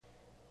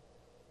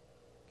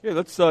Okay,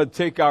 let's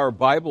take our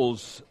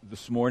Bibles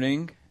this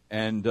morning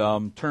and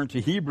turn to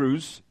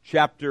Hebrews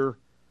chapter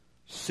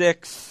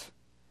 6.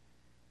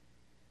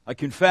 I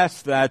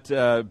confess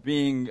that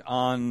being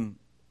on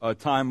a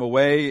time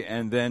away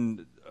and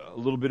then a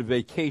little bit of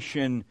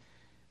vacation,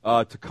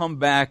 to come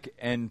back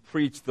and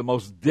preach the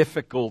most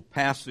difficult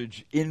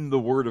passage in the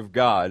Word of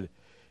God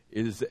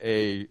is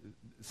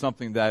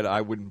something that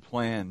I wouldn't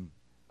plan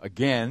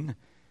again.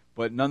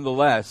 But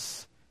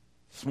nonetheless,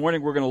 this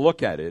morning we're going to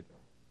look at it.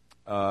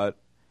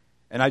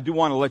 And I do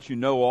want to let you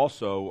know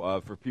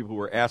also, for people who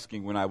were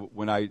asking,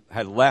 when I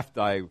had left,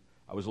 I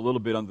was a little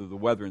bit under the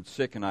weather and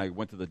sick, and I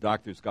went to the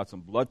doctors, got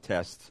some blood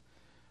tests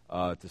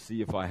to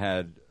see if I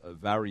had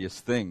various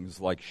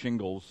things like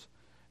shingles,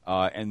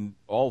 and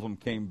all of them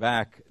came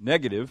back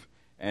negative.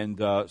 And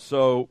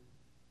so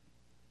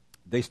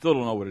they still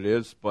don't know what it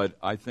is, but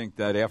I think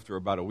that after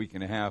about a week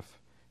and a half,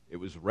 it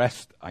was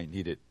rest I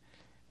needed,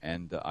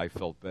 and I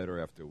felt better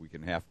after a week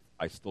and a half.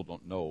 I still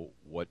don't know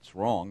what's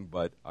wrong,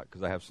 but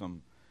because I have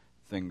some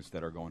things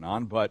that are going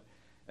on. But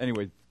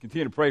anyway,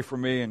 continue to pray for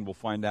me, and we'll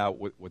find out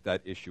what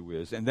that issue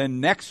is. And then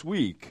next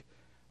week,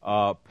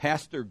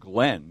 Pastor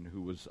Glenn,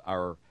 who was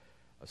our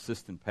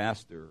assistant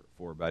pastor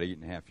for about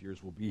 8.5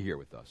 years, will be here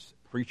with us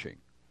preaching.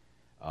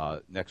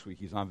 Next week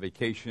he's on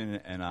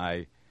vacation, and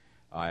I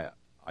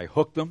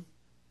hooked him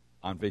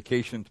on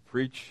vacation to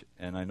preach,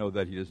 and I know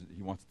that he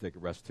wants to take a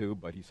rest too,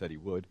 but he said he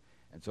would.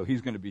 And so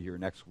he's going to be here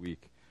next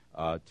week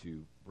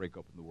to break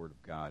open the Word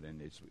of God,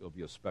 and it'll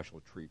be a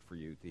special treat for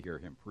you to hear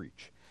him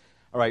preach.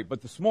 All right,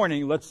 but this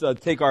morning, let's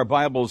take our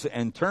Bibles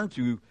and turn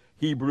to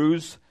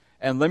Hebrews,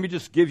 and let me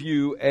just give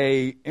you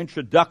an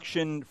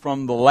introduction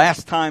from the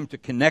last time to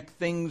connect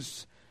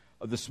things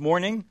this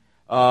morning.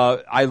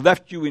 I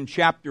left you in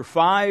chapter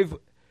 5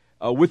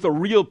 with a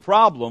real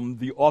problem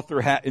the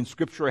author in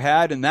Scripture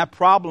had, and that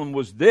problem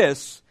was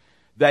this,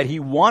 that he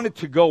wanted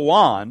to go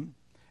on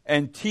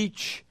and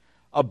teach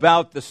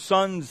about the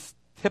Son's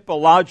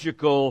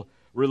typological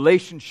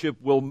relationship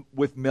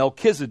with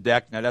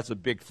Melchizedek. Now, that's a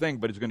big thing,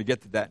 but he's going to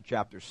get to that in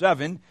chapter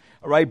 7.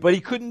 All right, but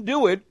he couldn't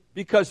do it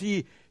because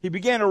he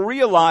began to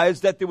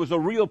realize that there was a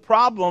real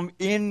problem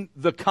in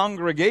the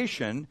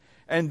congregation,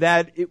 and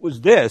that it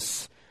was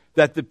this,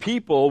 that the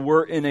people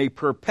were in a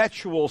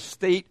perpetual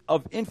state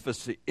of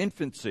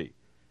infancy.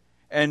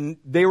 And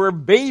they were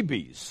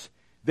babies.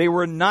 They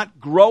were not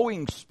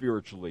growing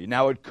spiritually.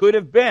 Now, it could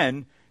have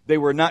been they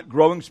were not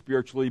growing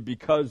spiritually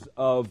because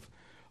of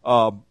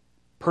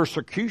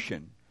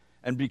persecution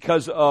and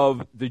because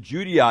of the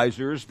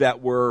Judaizers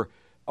that were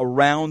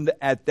around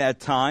at that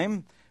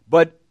time.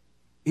 But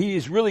he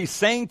is really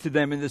saying to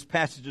them in this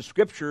passage of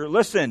Scripture,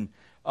 listen,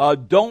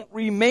 don't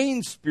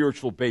remain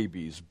spiritual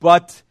babies,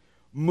 but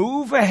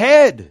move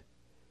ahead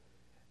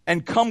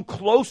and come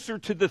closer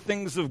to the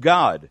things of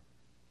God.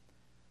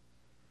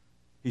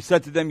 He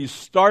said to them, you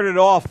started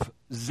off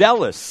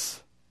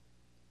zealous,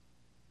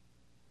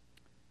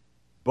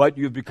 but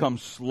you've become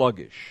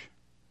sluggish.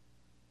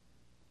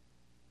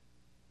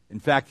 In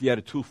fact, he had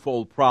a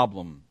twofold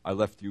problem I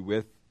left you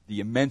with,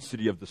 the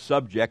immensity of the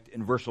subject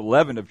in verse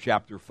 11 of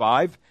chapter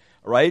 5.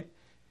 All right?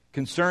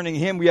 Concerning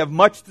him, we have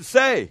much to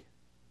say.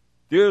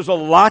 There's a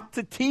lot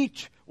to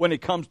teach when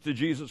it comes to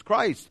Jesus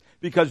Christ,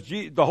 because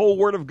the whole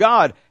Word of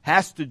God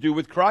has to do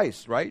with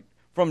Christ, right?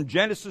 From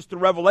Genesis to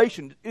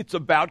Revelation, it's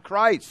about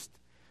Christ.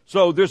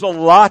 So there's a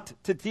lot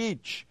to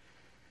teach.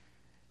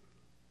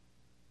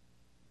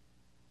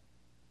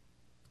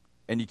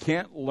 And you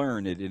can't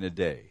learn it in a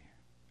day.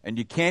 And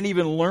you can't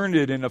even learn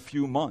it in a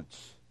few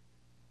months.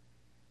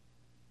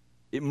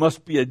 It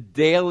must be a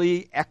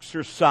daily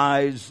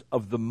exercise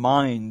of the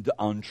mind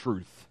on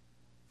truth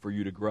for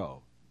you to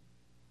grow.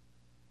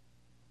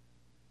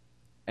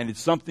 And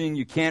it's something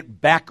you can't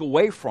back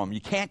away from.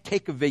 You can't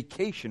take a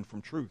vacation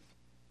from truth.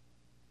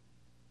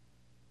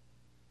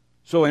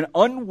 So an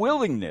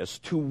unwillingness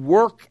to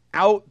work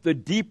out the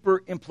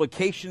deeper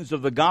implications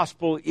of the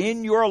gospel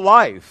in your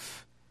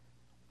life,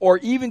 or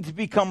even to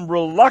become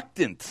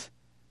reluctant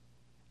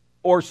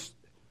or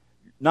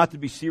not to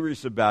be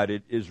serious about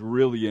it, is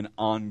really an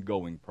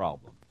ongoing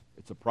problem.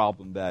 It's a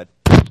problem that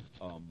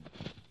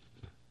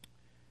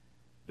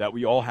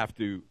we all have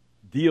to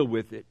deal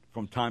with it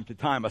from time to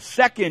time. A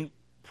second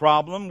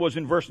problem was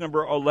in verse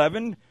number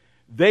 11.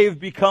 They've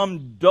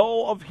become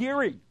dull of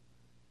hearing.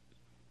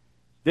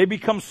 They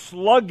become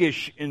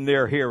sluggish in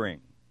their hearing.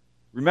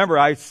 Remember,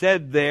 I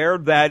said there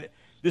that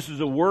this is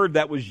a word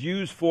that was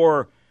used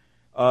for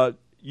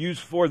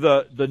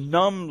the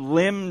numb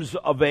limbs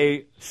of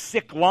a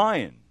sick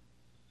lion.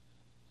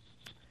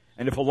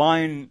 And if a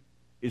lion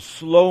is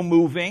slow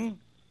moving,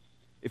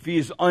 if he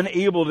is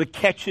unable to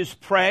catch his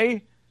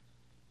prey,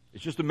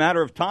 it's just a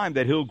matter of time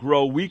that he'll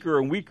grow weaker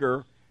and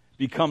weaker,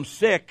 become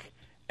sick,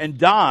 and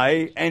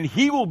die, and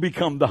he will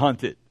become the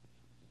hunted.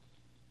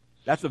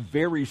 That's a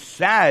very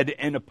sad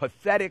and a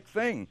pathetic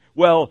thing.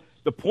 Well,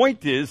 the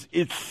point is,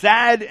 it's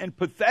sad and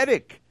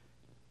pathetic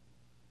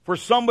for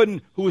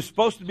someone who is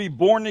supposed to be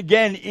born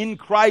again in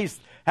Christ,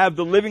 have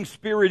the living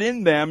Spirit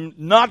in them,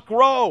 not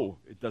grow.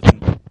 It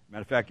doesn't,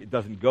 matter of fact, it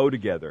doesn't go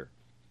together.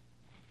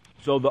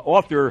 So the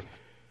author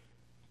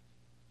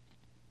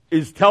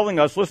is telling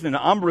us, listen,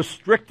 I'm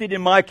restricted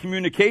in my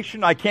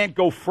communication. I can't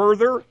go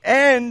further.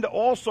 And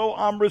also,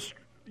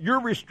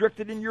 you're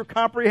restricted in your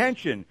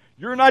comprehension.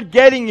 You're not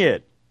getting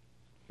it,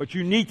 but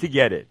you need to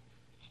get it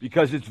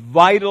because it's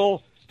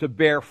vital to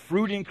bear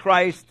fruit in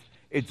Christ.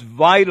 It's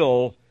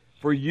vital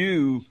for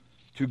you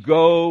to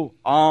go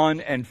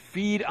on and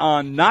feed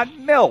on not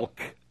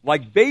milk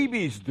like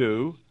babies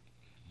do,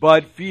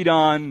 but feed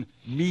on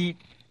meat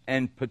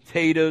and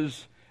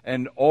potatoes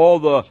and all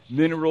the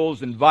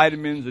minerals and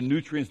vitamins and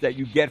nutrients that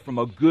you get from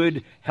a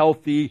good,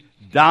 healthy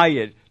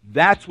diet.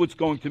 That's what's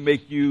going to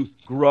make you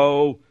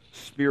grow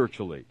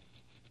spiritually.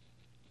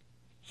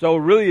 So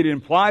really it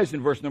implies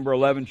in verse number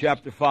 11,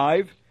 chapter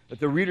 5, that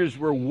the readers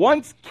were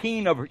once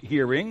keen of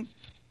hearing,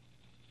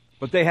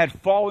 but they had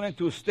fallen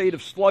into a state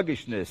of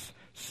sluggishness,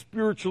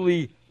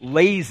 spiritually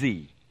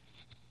lazy.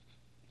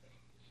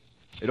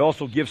 It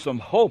also gives some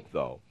hope,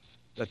 though,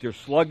 that their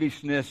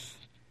sluggishness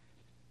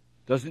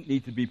doesn't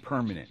need to be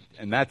permanent.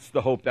 And that's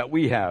the hope that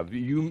we have.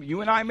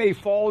 You and I may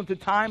fall into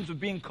times of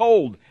being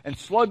cold and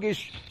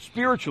sluggish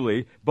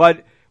spiritually,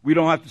 but we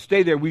don't have to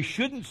stay there. We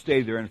shouldn't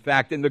stay there, in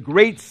fact. And the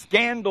great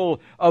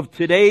scandal of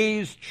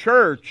today's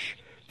church,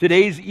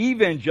 today's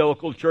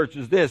evangelical church,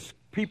 is this: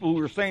 people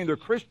who are saying they're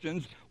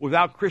Christians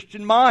without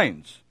Christian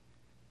minds.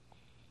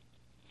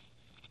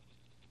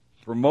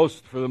 For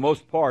the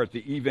most part,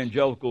 the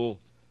evangelical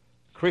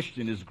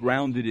Christian is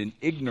grounded in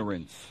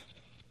ignorance.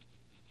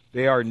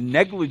 They are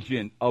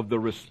negligent of the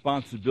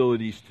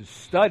responsibilities to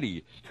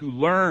study, to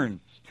learn,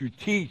 to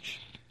teach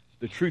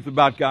the truth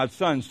about God's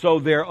Son. So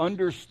their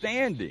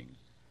understanding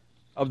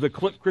of the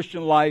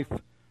Christian life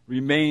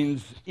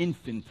remains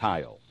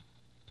infantile.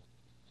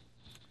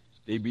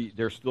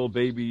 They're still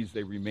babies.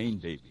 They remain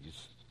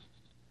babies.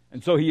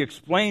 And so he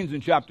explains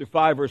in chapter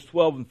 5, verse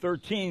 12 and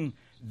 13,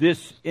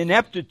 this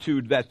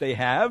ineptitude that they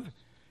have.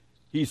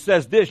 He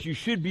says this: you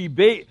should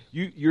be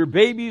you're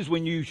babies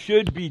when you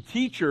should be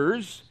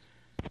teachers.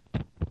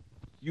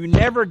 You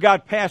never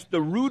got past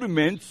the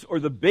rudiments or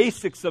the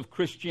basics of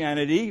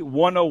Christianity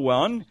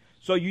 101,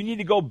 so you need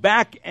to go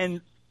back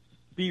and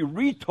be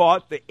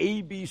retaught the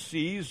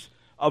ABCs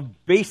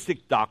of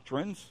basic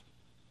doctrines.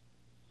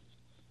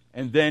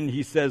 And then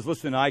he says,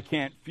 listen, I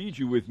can't feed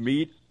you with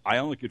meat. I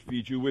only could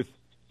feed you with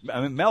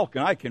milk,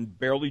 and I can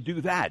barely do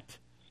that.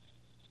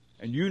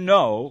 And you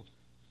know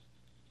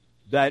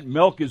that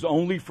milk is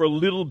only for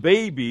little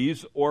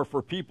babies or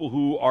for people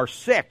who are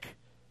sick.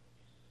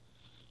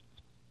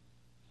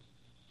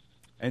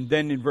 And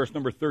then in verse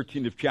number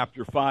 13 of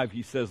chapter 5,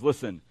 he says,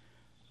 listen,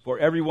 for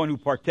everyone who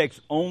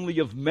partakes only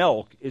of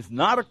milk is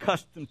not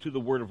accustomed to the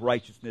word of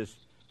righteousness,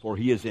 for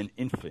he is an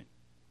infant.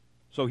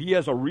 So he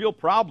has a real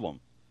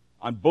problem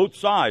on both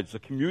sides, a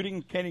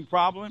communicating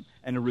problem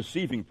and a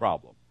receiving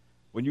problem.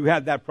 When you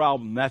have that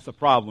problem, that's a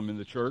problem in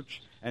the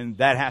church, and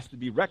that has to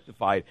be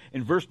rectified.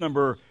 In verse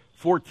number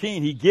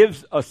 14, he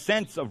gives a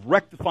sense of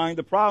rectifying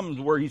the problems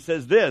where he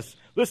says this: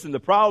 listen, the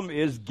problem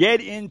is get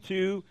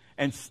into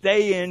and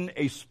stay in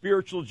a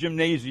spiritual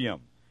gymnasium.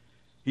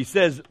 He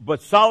says,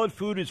 but solid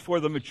food is for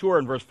the mature,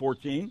 in verse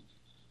 14,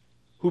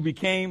 who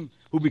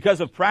because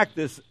of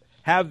practice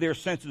have their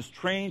senses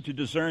trained to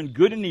discern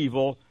good and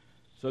evil.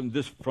 So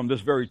from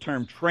this very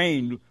term,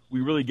 trained,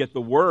 we really get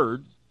the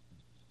word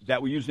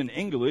that we use in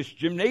English,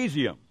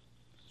 gymnasium.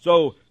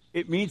 So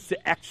it means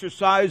to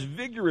exercise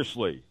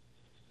vigorously.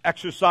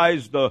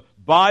 Exercise the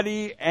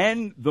body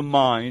and the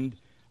mind.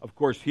 Of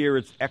course, here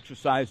it's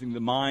exercising the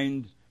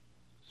mind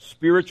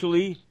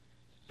spiritually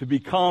to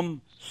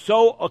become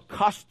so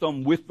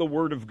accustomed with the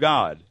Word of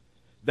God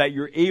that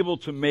you're able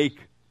to make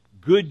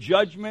good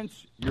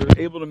judgments. You're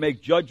able to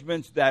make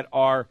judgments that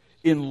are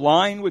in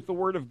line with the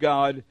Word of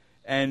God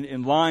and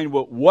in line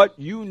with what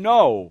you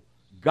know.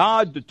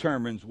 God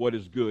determines what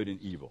is good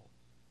and evil.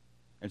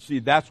 And see,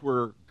 that's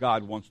where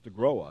God wants to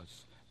grow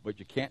us. But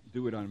you can't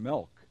do it on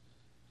milk.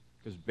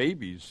 Because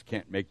babies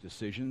can't make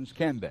decisions,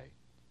 can they?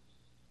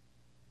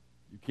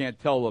 You can't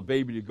tell a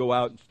baby to go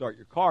out and start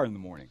your car in the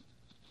morning,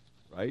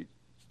 right?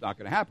 It's not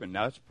going to happen.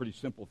 Now, that's a pretty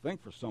simple thing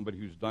for somebody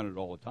who's done it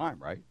all the time,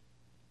 right?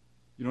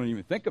 You don't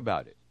even think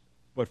about it.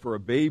 But for a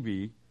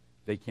baby,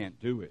 they can't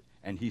do it.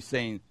 And he's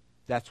saying,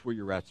 that's where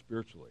you're at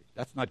spiritually.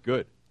 That's not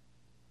good.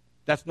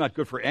 That's not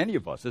good for any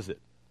of us, is it?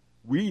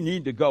 We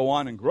need to go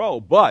on and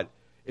grow, but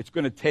it's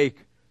going to take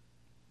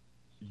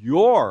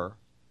your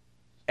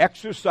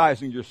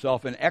exercising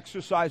yourself and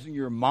exercising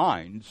your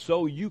mind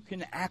so you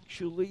can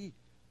actually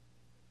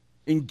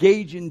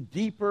engage in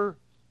deeper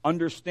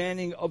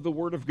understanding of the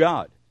Word of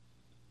God.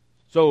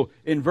 So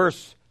in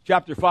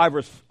chapter 5,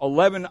 verse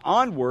 11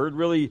 onward,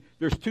 really,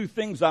 there's two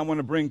things I want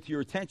to bring to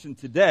your attention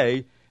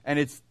today, and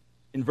it's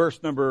in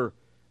verse number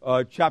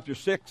chapter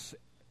 6,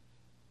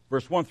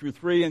 verse 1 through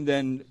 3, and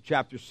then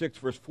chapter 6,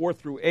 verse 4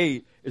 through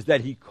 8, is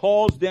that he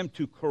calls them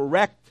to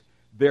correct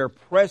their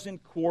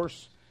present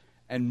course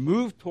and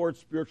move towards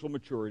spiritual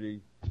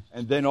maturity.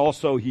 And then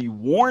also he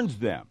warns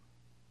them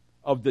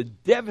of the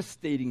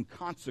devastating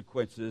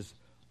consequences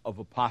of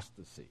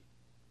apostasy.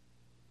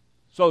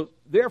 So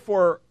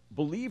therefore,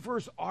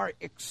 believers are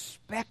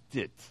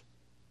expected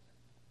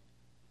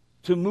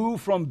to move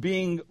from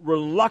being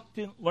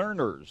reluctant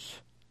learners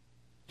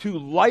to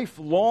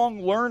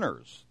lifelong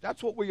learners.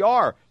 That's what we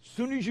are. As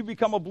soon as you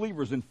become a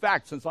believer. In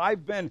fact, since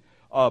I've been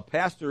a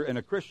pastor and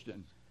a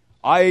Christian,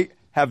 I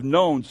have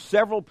known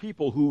several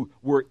people who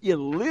were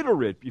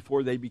illiterate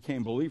before they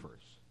became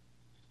believers.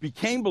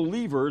 Became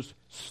believers,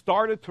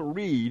 started to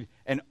read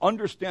and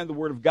understand the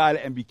Word of God,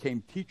 and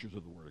became teachers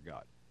of the Word of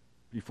God.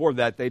 Before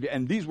that,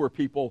 and these were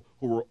people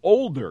who were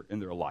older in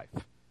their life.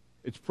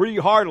 It's pretty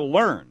hard to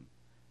learn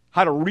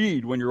how to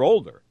read when you're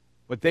older.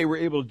 But they were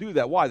able to do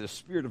that. Why? The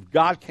Spirit of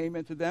God came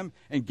into them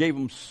and gave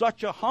them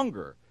such a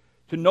hunger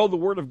to know the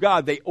Word of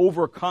God. They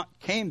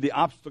overcame the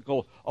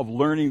obstacle of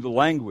learning the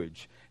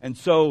language. And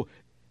so,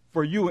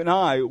 for you and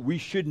I, we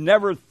should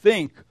never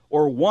think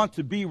or want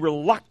to be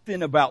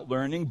reluctant about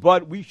learning,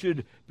 but we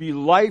should be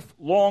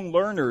lifelong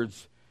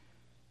learners.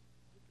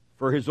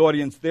 For his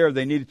audience there,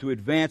 they needed to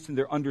advance in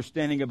their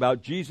understanding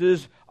about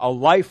Jesus. A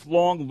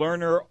lifelong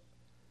learner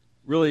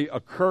really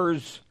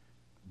occurs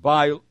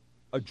by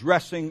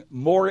addressing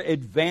more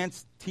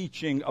advanced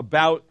teaching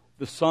about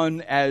the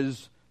Son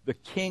as the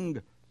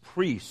king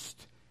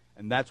priest.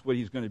 And that's what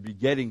he's going to be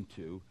getting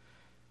to.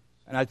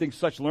 And I think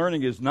such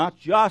learning is not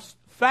just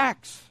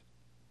facts.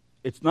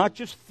 It's not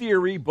just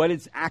theory, but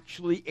it's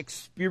actually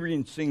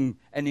experiencing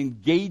and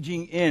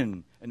engaging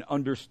in an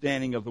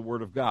understanding of the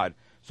Word of God.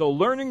 So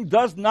learning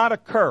does not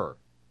occur,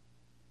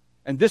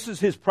 and this is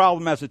his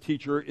problem as a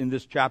teacher in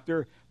this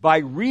chapter,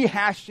 by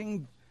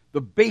rehashing the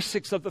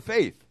basics of the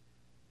faith.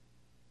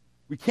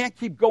 We can't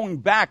keep going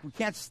back. We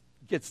can't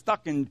get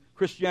stuck in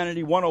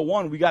Christianity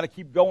 101. We got to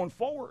keep going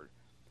forward.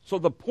 So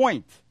the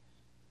point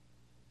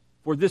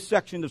for this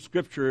section of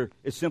Scripture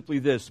is simply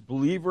this.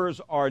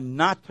 Believers are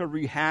not to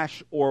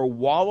rehash or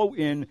wallow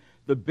in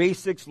the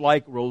basics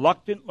like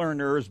reluctant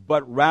learners,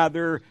 but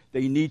rather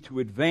they need to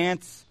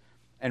advance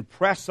and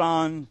press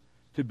on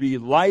to be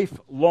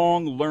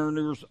lifelong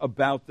learners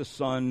about the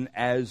Son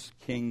as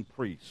King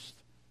Priest.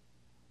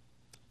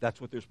 That's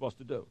what they're supposed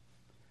to do.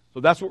 So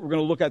that's what we're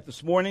going to look at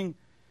this morning.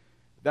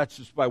 That's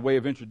just by way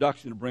of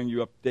introduction to bring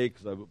you up to date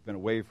because I've been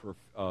away for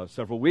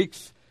several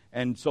weeks.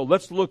 And so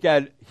let's look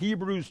at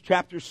Hebrews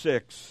chapter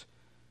 6.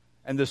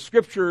 And the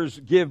Scriptures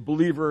give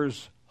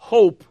believers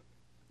hope,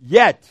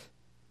 yet,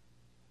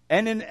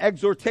 and an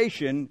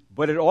exhortation,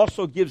 but it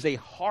also gives a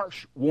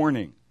harsh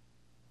warning.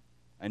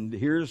 And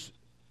here's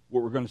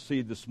what we're going to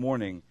see this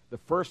morning. The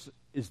first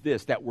is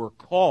this, that we're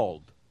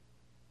called.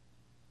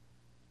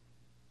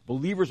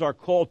 Believers are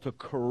called to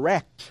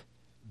correct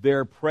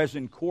their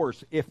present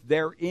course. If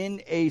they're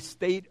in a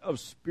state of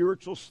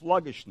spiritual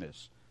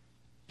sluggishness,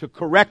 to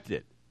correct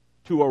it,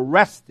 to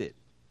arrest it,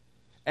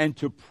 and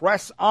to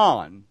press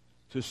on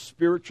to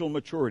spiritual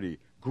maturity.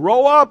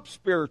 Grow up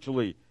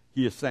spiritually,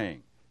 he is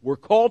saying. We're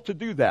called to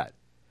do that.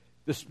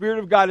 The Spirit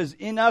of God is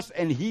in us,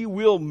 and he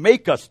will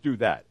make us do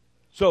that.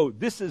 So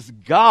this is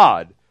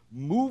God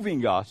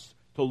moving us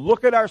to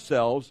look at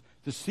ourselves,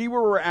 to see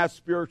where we're at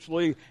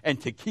spiritually,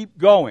 and to keep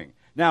going.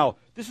 Now,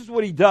 this is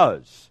what he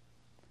does.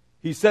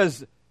 He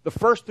says, the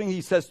first thing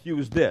he says to you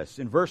is this.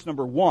 In verse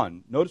number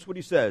 1, notice what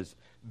he says.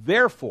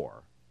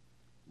 Therefore,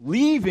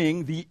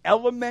 leaving the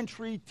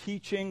elementary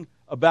teaching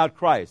about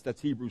Christ.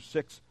 That's Hebrews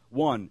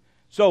 6:1.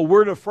 So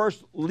we're to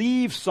first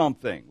leave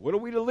something. What are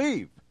we to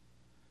leave?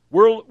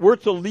 We're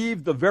to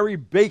leave the very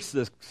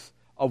basics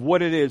of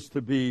what it is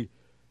to be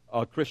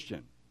a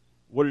Christian,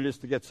 what it is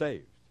to get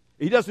saved.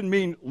 He doesn't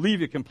mean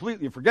leave it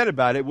completely and forget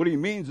about it. What he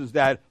means is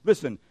that,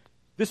 listen,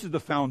 this is the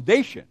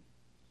foundation.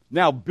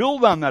 Now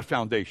build on that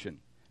foundation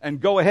and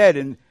go ahead.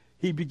 And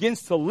he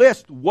begins to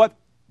list what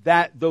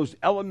those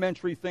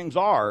elementary things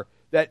are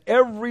that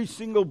every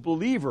single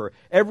believer,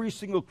 every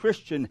single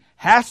Christian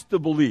has to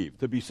believe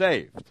to be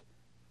saved.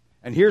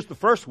 And here's the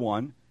first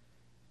one.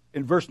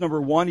 In verse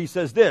number 1, he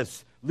says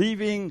this,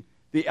 leaving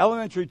the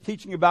elementary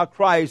teaching about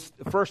Christ,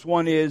 the first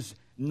one is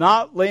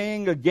not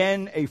laying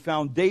again a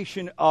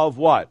foundation of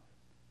what?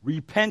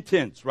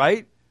 Repentance,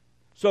 right?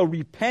 So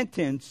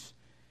repentance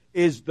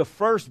is the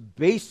first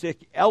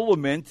basic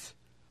element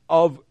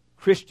of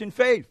Christian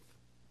faith.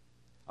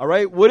 All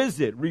right, what is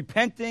it?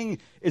 Repenting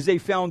is a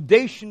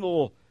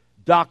foundational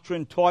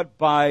doctrine taught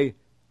by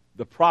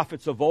the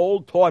prophets of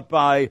old, taught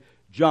by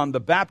John the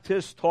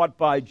Baptist, taught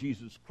by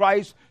Jesus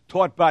Christ,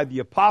 taught by the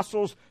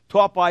apostles,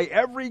 taught by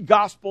every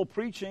gospel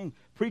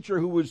preacher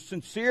who was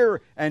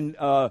sincere and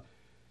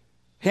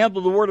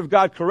handled the Word of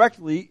God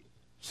correctly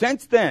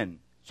since then.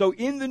 So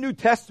in the New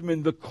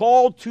Testament, the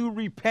call to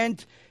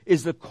repent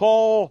is the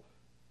call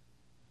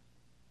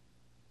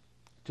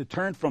to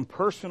turn from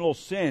personal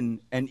sin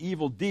and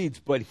evil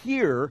deeds. But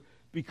here,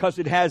 because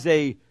it has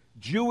a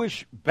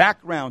Jewish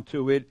background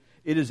to it,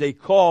 it is a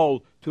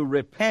call to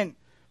repent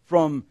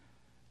from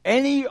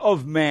any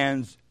of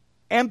man's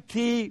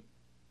empty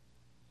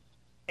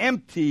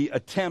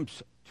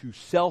attempts to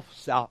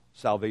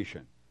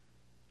self-salvation.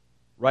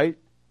 Right?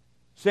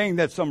 Saying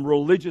that some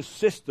religious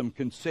system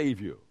can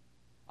save you.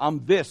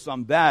 I'm this,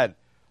 I'm that,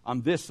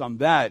 I'm this, I'm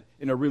that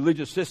in a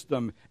religious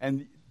system,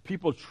 and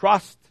people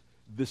trust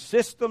the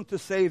system to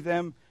save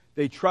them.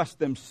 They trust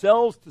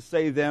themselves to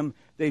save them.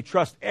 They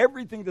trust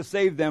everything to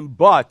save them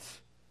but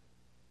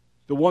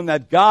the one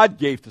that God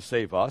gave to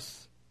save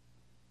us,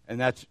 and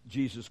that's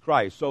Jesus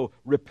Christ. So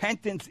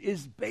repentance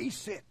is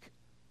basic.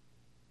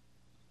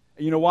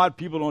 And you know what?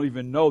 People don't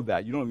even know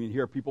that. You don't even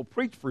hear people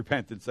preach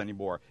repentance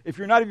anymore. If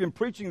you're not even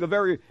preaching the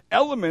very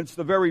elements,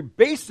 the very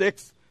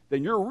basics,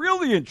 then you're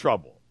really in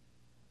trouble.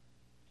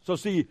 So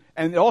see,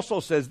 and it also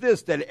says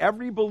this, that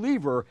every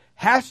believer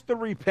has to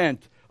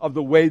repent of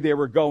the way they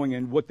were going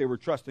and what they were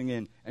trusting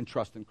in and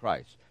trust in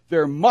Christ.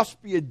 There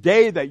must be a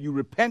day that you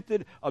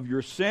repented of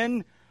your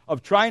sin,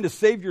 of trying to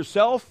save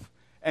yourself,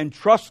 and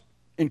trust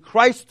in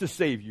Christ to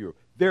save you.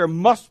 There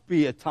must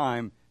be a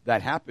time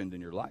that happened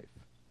in your life.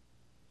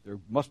 There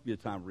must be a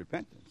time of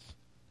repentance.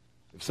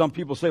 If some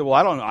people say, well,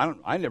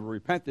 I never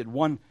repented.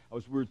 We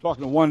were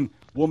talking to one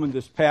woman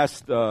this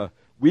past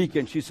week,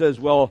 and she says,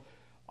 well,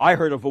 I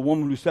heard of a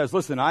woman who says,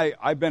 listen,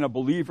 I've been a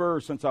believer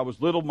since I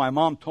was little. My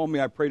mom told me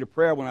I prayed a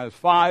prayer when I was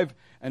 5,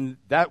 and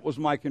that was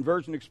my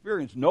conversion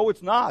experience. No,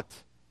 it's not.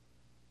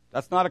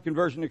 That's not a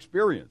conversion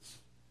experience.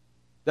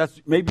 That's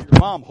maybe your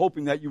mom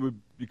hoping that you would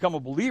become a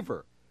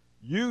believer.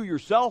 You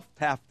yourself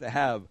have to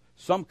have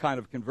some kind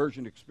of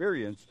conversion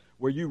experience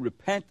where you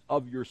repent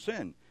of your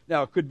sin.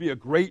 Now, it could be a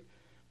great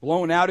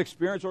blown-out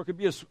experience, or it could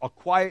be a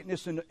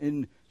quietness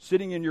in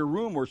sitting in your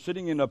room or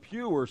sitting in a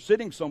pew or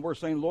sitting somewhere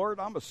saying, Lord,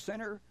 I'm a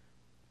sinner.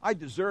 I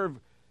deserve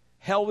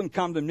hell and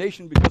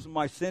condemnation because of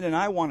my sin, and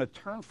I want to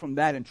turn from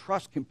that and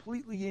trust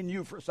completely in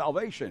you for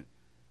salvation.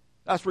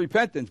 That's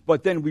repentance.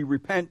 But then we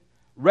repent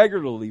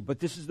regularly. But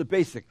this is the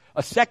basic.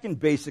 A second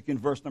basic in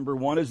verse number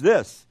 1 is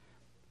this: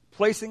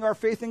 placing our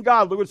faith in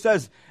God. Look what it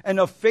says, and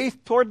of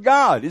faith toward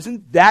God.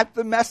 Isn't that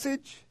the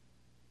message?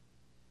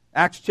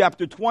 Acts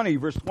chapter 20,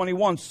 verse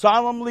 21,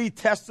 solemnly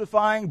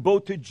testifying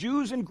both to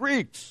Jews and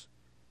Greeks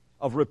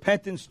of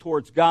repentance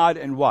towards God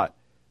and what?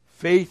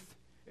 Faith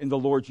in the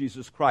Lord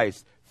Jesus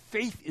Christ.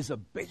 Faith is a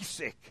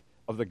basic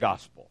of the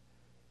gospel.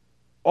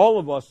 All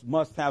of us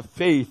must have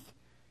faith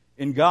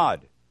in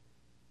God.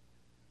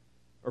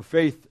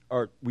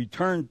 We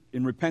turn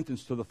in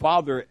repentance to the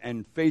Father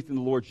and faith in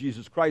the Lord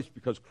Jesus Christ,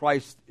 because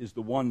Christ is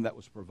the one that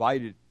was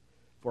provided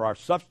for our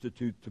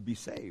substitute to be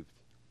saved.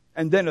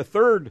 And then a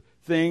third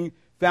thing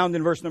found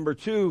in verse number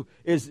 2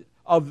 is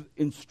of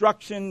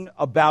instruction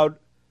about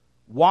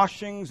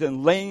washings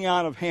and laying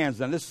on of hands.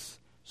 Now this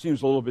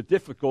seems a little bit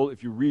difficult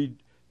if you read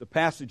the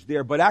passage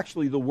there, but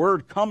actually the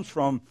word comes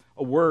from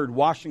a word,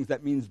 washings,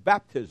 that means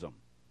baptism.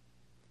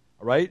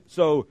 All right?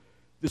 So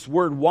this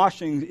word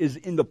washing is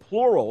in the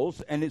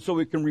plurals, and so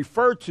it can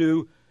refer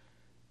to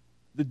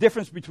the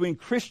difference between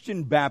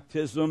Christian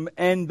baptism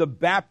and the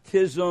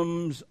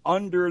baptisms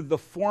under the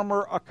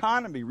former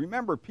economy.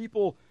 Remember,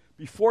 people,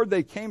 before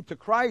they came to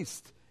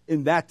Christ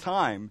in that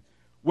time,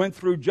 went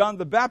through John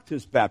the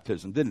Baptist's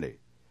baptism, didn't they?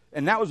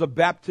 And that was a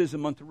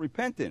baptism unto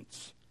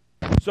repentance.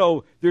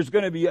 So there's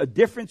going to be a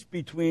difference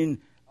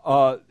between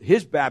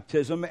his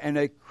baptism and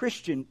a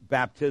Christian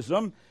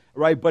baptism,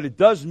 right? But it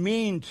does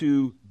mean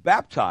to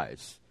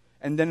baptize.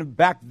 And then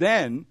back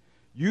then,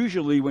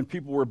 usually when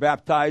people were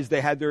baptized,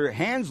 they had their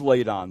hands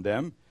laid on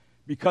them,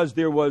 because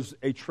there was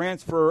a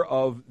transfer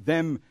of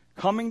them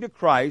coming to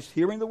Christ,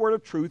 hearing the word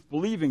of truth,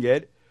 believing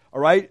it,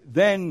 all right?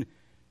 Then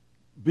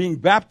being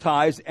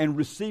baptized and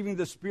receiving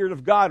the Spirit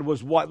of God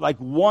was what? Like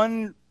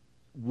one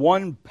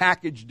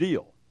package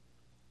deal.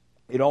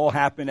 It all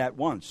happened at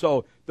once.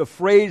 So the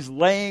phrase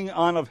laying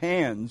on of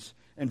hands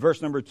in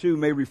verse number 2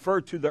 may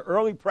refer to the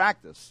early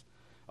practice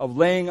of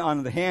laying on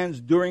of the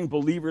hands during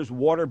believers'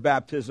 water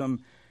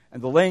baptism.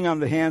 And the laying on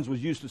of the hands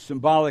was used to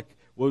symbolic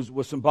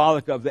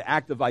of the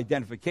act of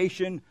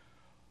identification,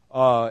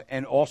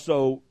 and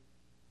also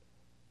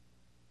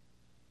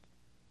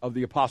of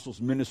the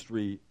apostles'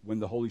 ministry when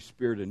the Holy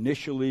Spirit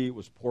initially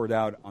was poured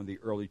out on the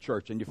early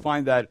church. And you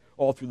find that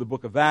all through the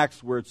book of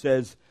Acts, where it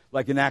says,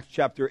 like in Acts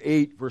chapter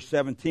 8, verse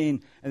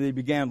 17, and they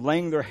began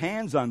laying their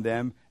hands on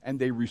them, and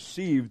they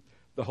received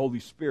the Holy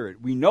Spirit.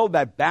 We know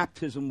that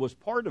baptism was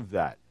part of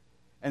that.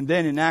 And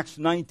then in Acts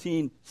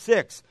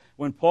 19:6,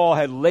 when Paul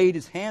had laid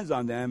his hands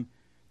on them,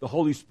 the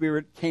Holy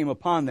Spirit came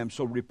upon them.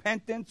 So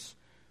repentance,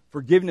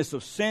 forgiveness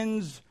of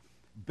sins,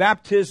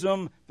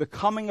 baptism, the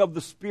coming of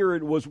the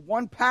Spirit was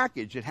one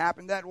package. It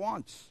happened at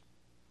once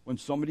when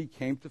somebody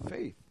came to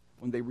faith,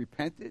 when they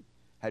repented,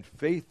 had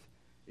faith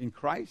in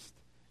Christ,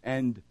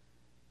 and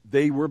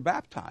they were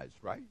baptized,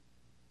 right?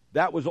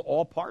 That was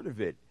all part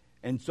of it.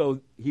 And so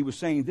he was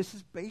saying, this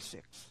is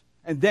basics.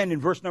 And then in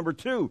verse number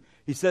 2,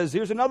 he says,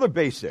 here's another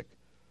basic,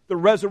 the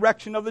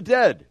resurrection of the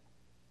dead.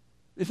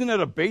 Isn't that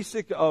a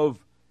basic of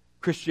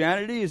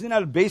Christianity? Isn't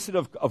that a basic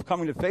of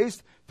coming to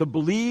faith? To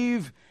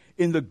believe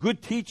in the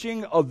good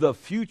teaching of the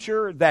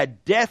future,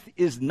 that death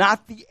is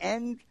not the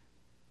end?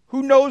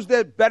 Who knows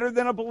that better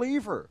than a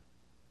believer?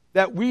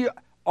 That we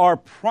are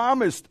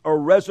promised a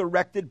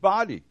resurrected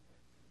body.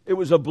 It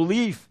was a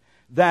belief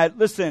that,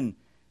 listen,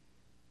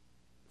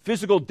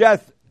 physical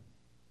death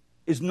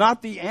is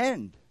not the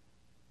end.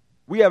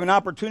 We have an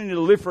opportunity to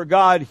live for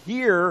God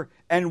here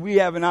and we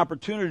have an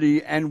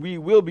opportunity, and we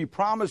will be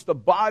promised a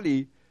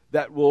body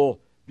that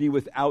will be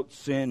without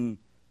sin,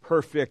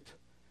 perfect,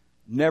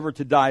 never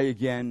to die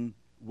again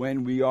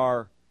when we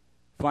are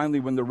finally,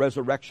 when the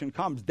resurrection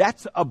comes.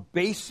 That's a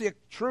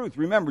basic truth.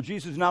 Remember,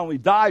 Jesus not only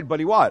died, but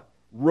he what?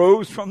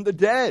 Rose from the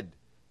dead.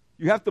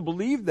 You have to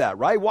believe that,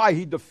 right? Why?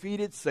 He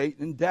defeated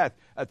Satan and death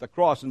at the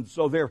cross. And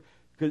so there,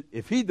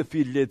 if he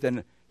defeated it,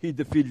 then he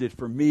defeated it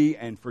for me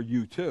and for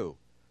you too.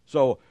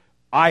 So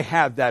I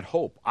have that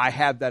hope. I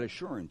have that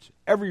assurance.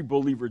 Every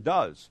believer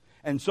does.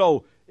 And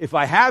so if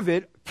I have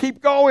it,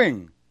 keep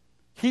going.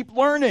 Keep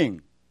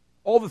learning.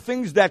 All the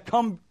things that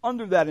come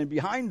under that and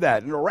behind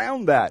that and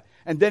around that.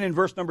 And then in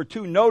verse number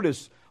 2,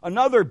 notice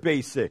another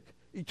basic,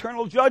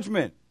 eternal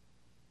judgment.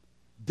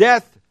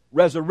 Death,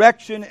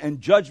 resurrection, and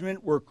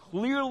judgment were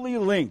clearly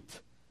linked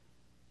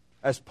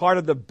as part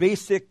of the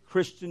basic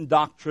Christian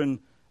doctrine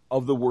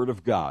of the Word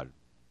of God.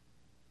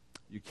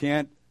 You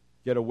can't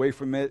get away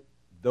from it.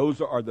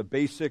 Those are the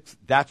basics.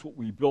 That's what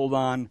we build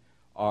on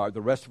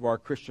the rest of our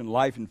Christian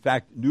life. In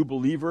fact, new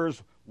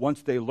believers,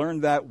 once they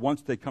learn that,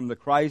 once they come to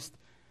Christ,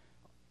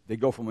 they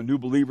go from a new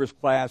believers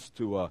class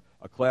to a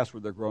class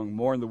where they're growing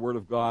more in the Word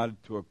of God,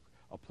 to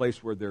a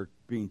place where they're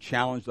being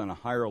challenged on a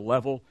higher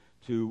level,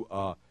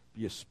 to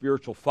be a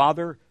spiritual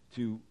father,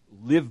 to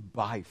live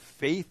by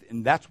faith,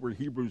 and that's where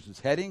Hebrews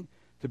is heading,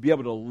 to be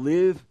able to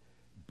live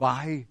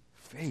by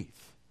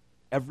faith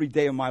every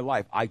day of my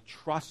life. I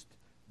trust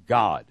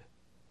God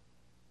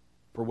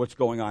for what's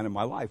going on in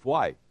my life.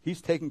 Why?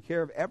 He's taking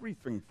care of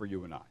everything for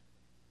you and I.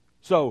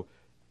 So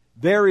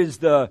there is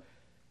the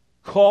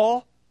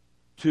call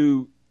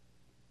to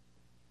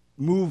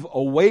move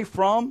away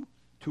from,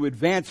 to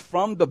advance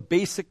from the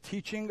basic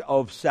teaching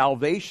of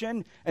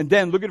salvation. And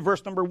then look at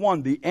verse number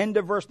 1. The end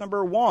of verse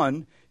number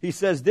 1, he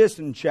says this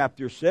in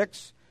chapter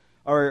 6,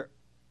 or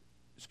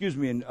excuse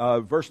me, in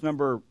verse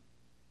number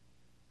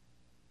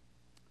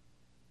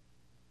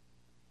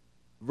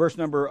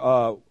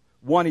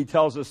 1, he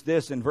tells us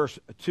this. In verse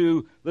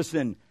 2,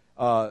 listen,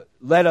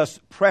 let us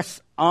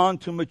press on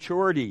to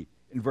maturity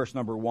in verse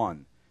number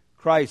 1.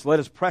 Christ, let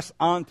us press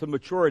on to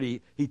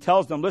maturity. He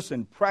tells them,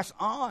 listen, press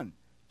on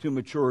to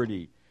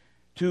maturity.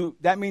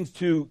 That means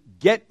to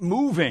get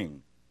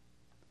moving.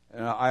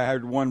 I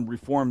had one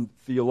Reformed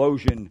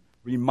theologian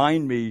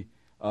remind me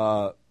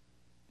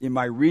in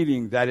my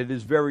reading that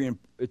it's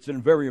a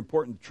very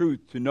important truth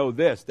to know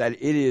this, that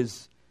it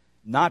is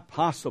not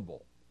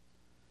possible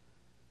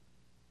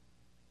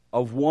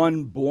of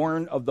one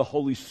born of the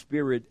Holy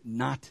Spirit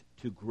not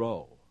to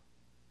grow.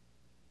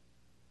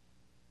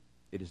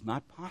 It is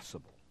not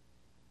possible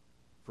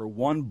for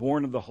one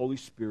born of the Holy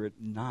Spirit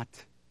not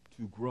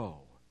to grow.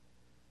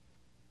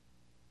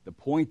 The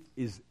point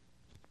is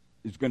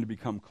going to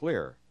become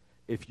clear.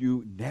 If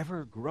you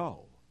never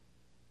grow,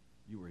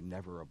 you are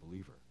never a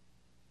believer.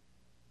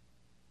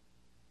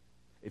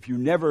 If you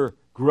never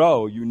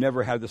grow, you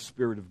never have the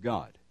Spirit of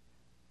God.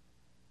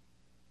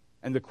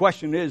 And the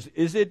question is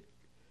it,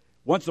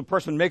 once a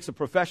person makes a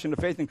profession of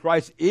faith in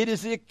Christ,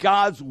 is it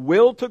God's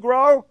will to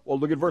grow? Well,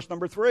 look at verse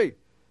number 3.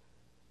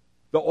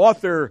 The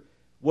author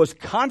was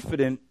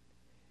confident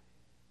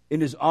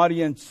in his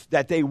audience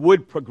that they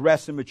would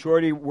progress in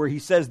maturity, where he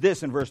says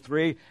this in verse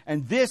 3,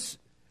 and this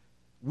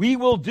we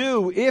will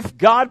do if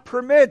God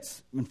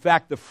permits. In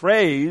fact, the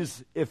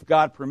phrase, if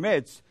God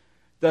permits,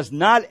 does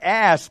not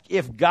ask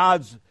if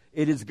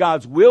it is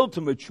God's will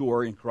to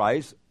mature in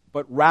Christ,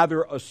 but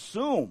rather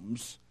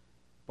assumes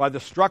by the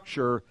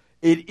structure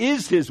it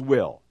is his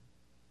will.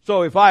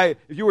 So if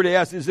you were to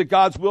ask, is it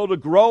God's will to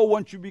grow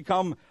once you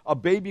become a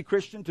baby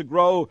Christian, to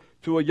grow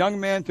to a young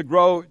man, to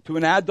grow to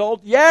an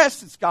adult?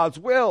 Yes, it's God's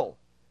will.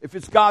 If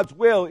it's God's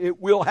will, it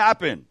will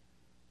happen.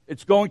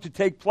 It's going to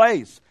take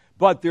place.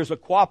 But there's a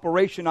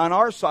cooperation on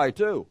our side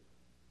too.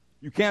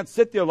 You can't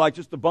sit there like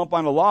just a bump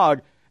on a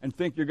log and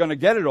think you're going to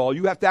get it all.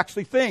 You have to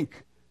actually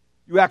think.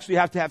 You actually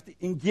have to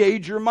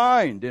engage your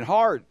mind and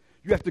heart.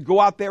 You have to go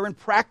out there and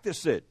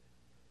practice it.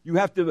 You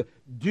have to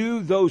do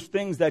those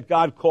things that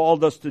God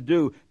called us to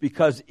do,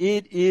 because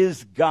it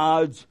is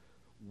God's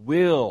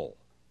will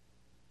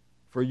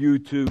for you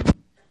to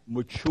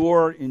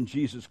mature in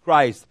Jesus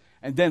Christ.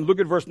 And then look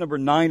at verse number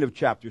 9 of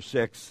chapter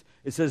 6.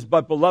 It says,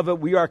 but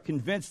beloved, we are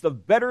convinced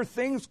of better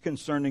things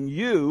concerning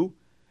you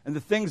and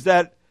the things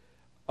that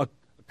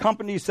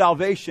accompany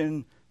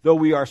salvation, though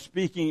we are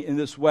speaking in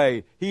this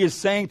way. He is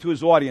saying to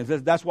his audience,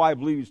 that's why I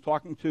believe he's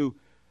talking to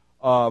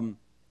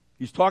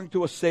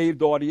a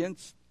saved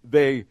audience.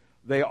 They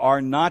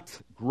are not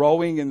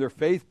growing in their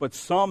faith, but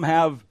some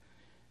have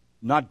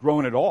not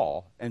grown at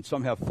all, and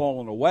some have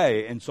fallen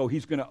away. And so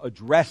he's going to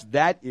address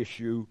that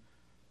issue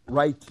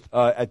right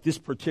at this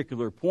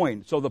particular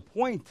point. So the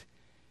point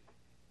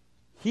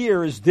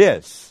here is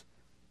this.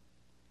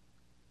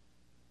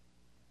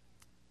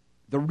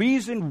 The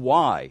reason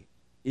why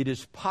it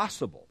is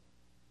possible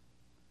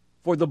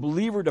for the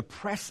believer to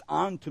press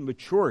on to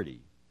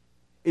maturity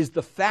is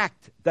the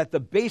fact that the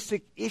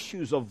basic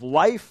issues of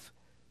life,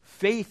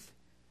 faith,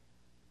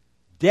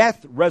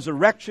 death,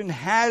 resurrection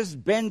has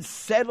been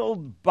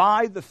settled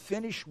by the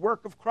finished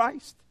work of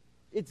Christ.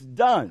 It's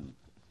done.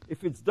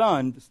 if it's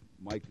done, this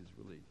mic is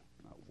really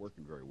not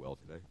working very well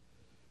today.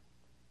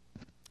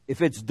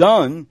 If it's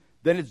done,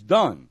 then it's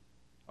done.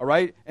 All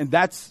right? And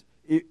that's,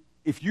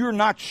 if you're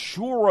not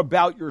sure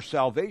about your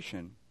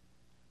salvation,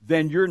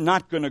 then you're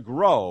not going to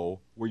grow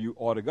where you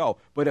ought to go.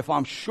 But if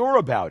I'm sure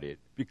about it,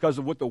 because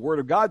of what the Word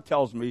of God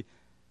tells me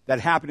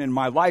that happened in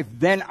my life,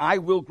 then I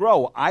will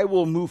grow. I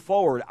will move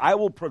forward. I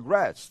will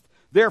progress.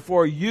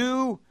 Therefore,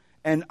 you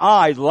and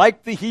I,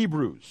 like the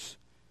Hebrews,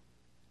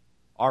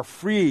 are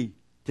free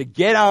to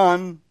get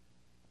on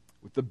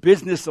with the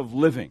business of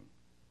living.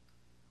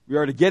 We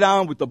are to get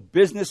on with the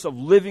business of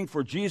living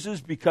for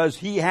Jesus because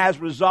He has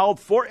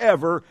resolved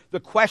forever the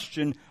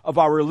question of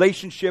our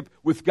relationship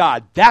with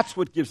God. That's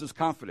what gives us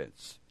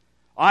confidence.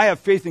 I have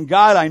faith in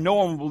God. I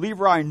know I'm a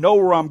believer. I know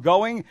where I'm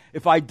going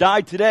if I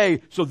die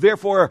today. So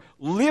therefore,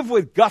 live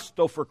with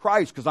gusto for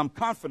Christ because I'm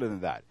confident in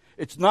that.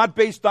 It's not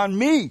based on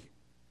me.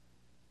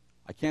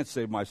 I can't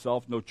save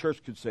myself. No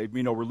church can save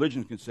me. No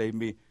religion can save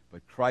me.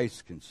 But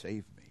Christ can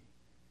save me.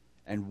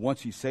 And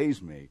once He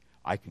saves me,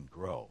 I can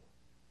grow.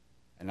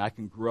 And I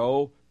can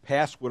grow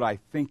past what I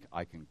think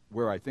I can,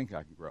 where I think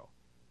I can grow.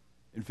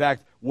 In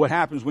fact, what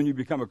happens when you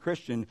become a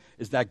Christian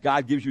is that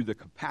God gives you the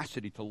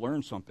capacity to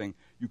learn something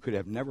you could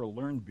have never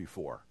learned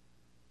before.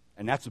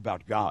 And that's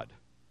about God,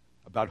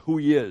 about who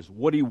He is,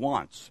 what He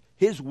wants,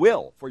 His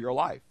will for your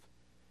life.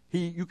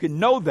 You can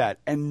know that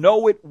and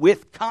know it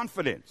with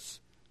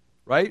confidence,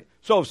 right?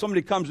 So if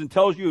somebody comes and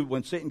tells you,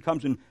 when Satan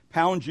comes and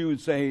pounds you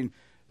and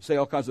say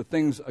all kinds of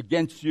things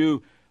against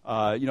you,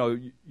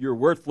 you're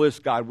worthless,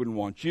 God wouldn't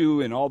want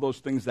you, and all those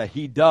things that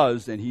he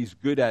does, and he's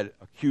good at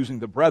accusing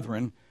the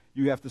brethren,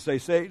 you have to say,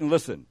 Satan,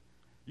 listen,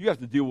 you have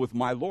to deal with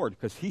my Lord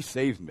because He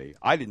saved me.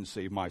 I didn't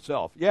save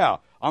myself. Yeah,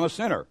 I'm a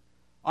sinner.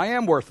 I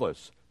am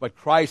worthless, but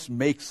Christ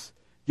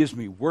gives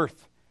me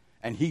worth,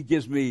 and He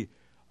gives me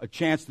a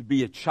chance to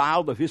be a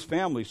child of His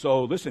family.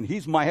 So listen,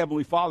 He's my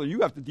Heavenly Father.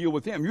 You have to deal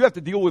with Him. You have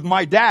to deal with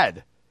my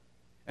dad.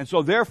 And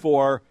so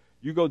therefore,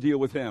 you go deal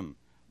with Him.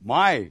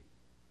 My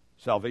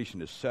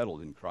salvation is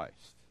settled in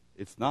Christ.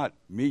 It's not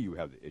me you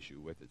have the issue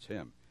with, it's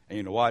Him. And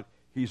you know what?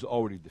 He's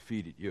already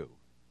defeated you.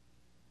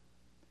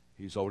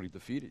 He's already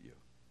defeated you.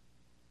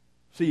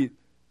 See,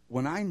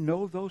 when I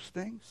know those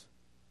things,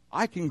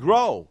 I can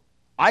grow.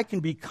 I can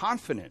be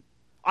confident.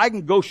 I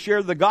can go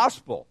share the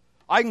gospel.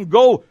 I can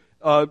go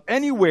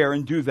anywhere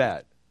and do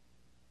that.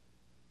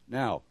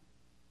 Now,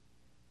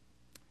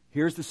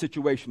 here's the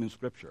situation in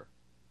Scripture.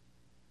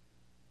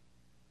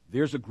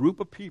 There's a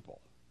group of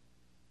people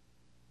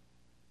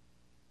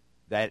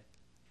that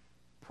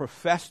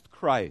professed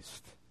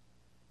Christ,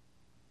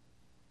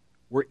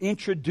 were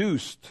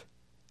introduced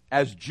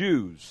as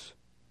Jews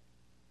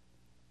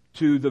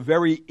to the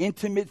very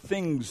intimate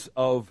things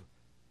of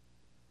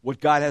what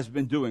God has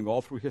been doing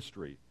all through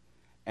history,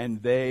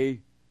 and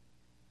they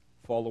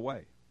fall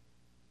away.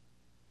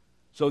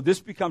 So this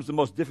becomes the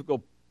most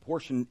difficult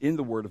portion in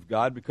the Word of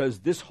God because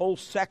this whole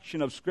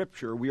section of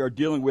Scripture we are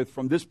dealing with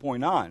from this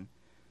point on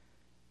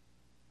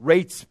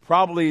rates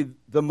probably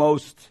the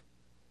most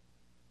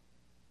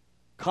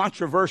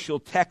controversial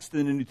text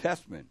in the New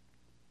Testament.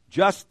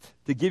 Just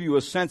to give you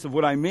a sense of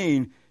what I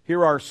mean,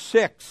 here are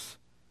 6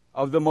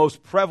 of the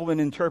most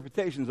prevalent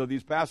interpretations of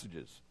these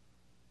passages.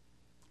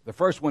 The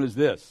first one is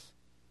this: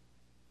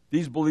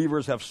 these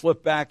believers have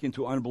slipped back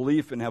into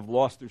unbelief and have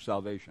lost their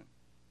salvation.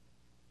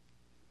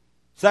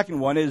 Second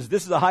one is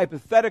this is a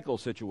hypothetical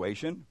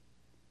situation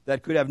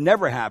that could have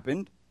never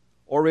happened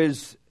or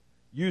is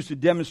used to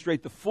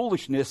demonstrate the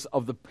foolishness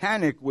of the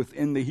panic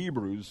within the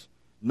Hebrews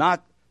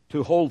not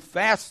to hold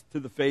fast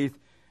to the faith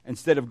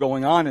instead of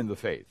going on in the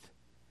faith.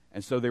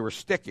 And so they were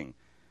sticking.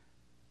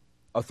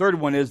 A third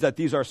one is that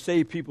these are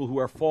saved people who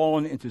are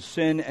fallen into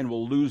sin and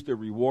will lose their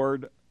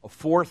reward. A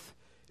fourth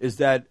is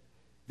that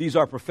these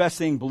are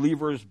professing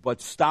believers but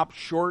stop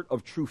short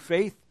of true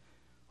faith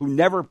who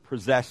never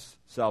possess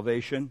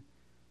salvation.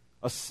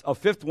 A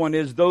fifth one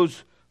is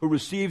those who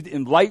received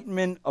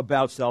enlightenment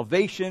about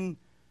salvation,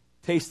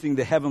 tasting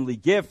the heavenly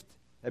gift,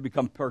 have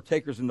become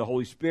partakers in the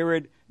Holy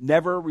Spirit,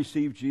 never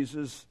received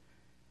Jesus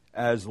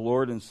as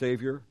Lord and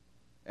Savior.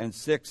 And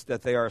 6,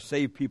 that they are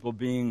saved people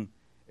being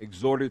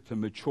exhorted to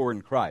mature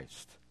in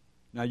Christ.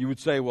 Now you would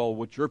say, well,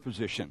 what's your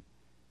position?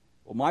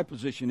 Well, my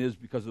position is,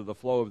 because of the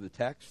flow of the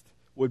text,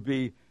 would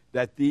be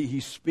that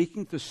he's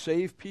speaking to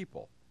saved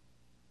people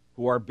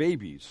who are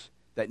babies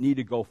that need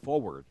to go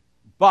forward.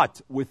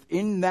 But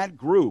within that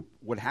group,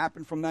 what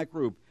happened from that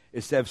group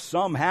is that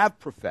some have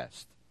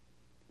professed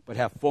but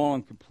have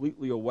fallen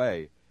completely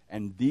away,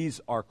 and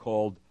these are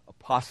called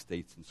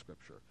apostates in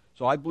Scripture.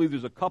 So I believe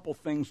there's a couple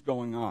things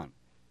going on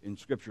in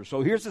Scripture.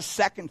 So here's the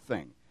second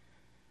thing.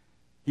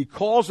 He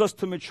calls us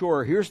to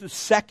mature. Here's the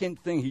second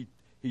thing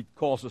he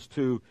calls us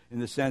to, in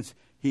the sense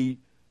he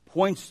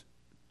points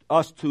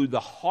us to the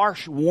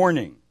harsh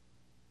warning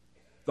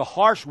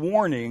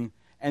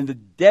and the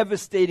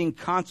devastating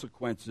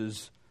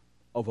consequences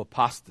of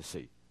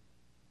apostasy.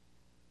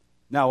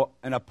 Now,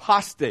 an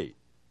apostate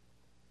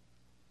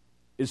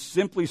is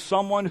simply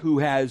someone who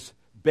has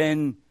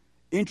been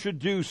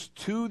introduced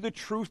to the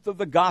truth of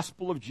the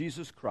gospel of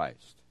Jesus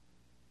Christ,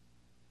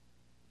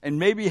 and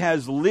maybe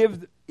has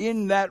lived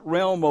in that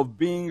realm of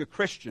being a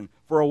Christian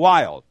for a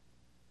while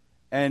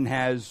and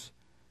has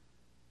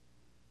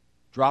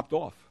dropped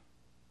off.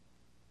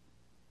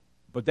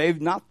 But they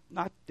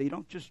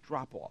don't just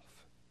drop off.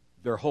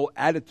 Their whole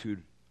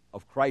attitude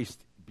of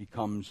Christ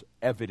becomes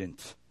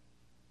evident.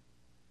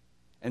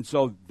 And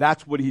so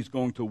that's what he's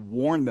going to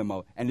warn them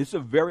of. And it's a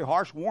very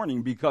harsh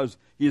warning, because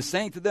he is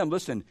saying to them,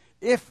 listen,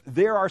 if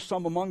there are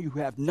some among you who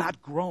have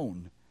not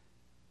grown,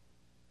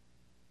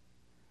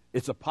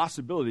 it's a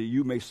possibility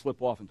you may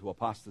slip off into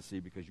apostasy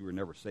because you were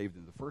never saved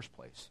in the first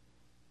place.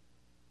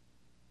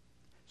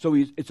 So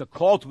it's a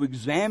call to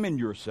examine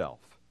yourself.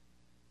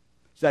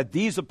 So that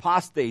these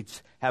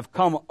apostates have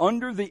come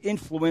under the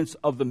influence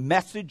of the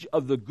message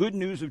of the good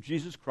news of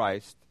Jesus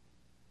Christ,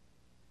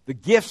 the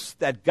gifts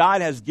that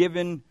God has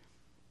given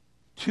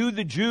to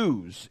the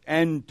Jews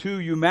and to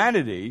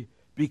humanity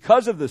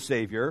because of the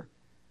Savior,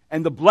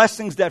 and the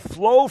blessings that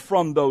flow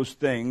from those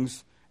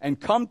things and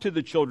come to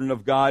the children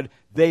of God.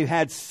 They've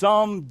had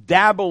some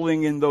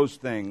dabbling in those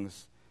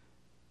things.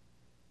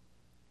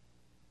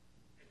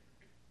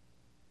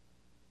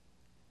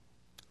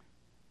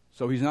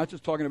 So he's not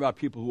just talking about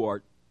people who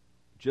are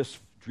just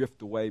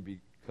drift away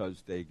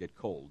because they get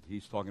cold.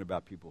 He's talking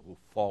about people who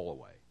fall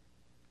away.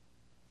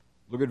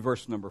 Look at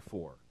verse number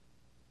 4.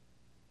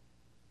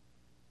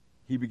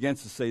 He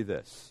begins to say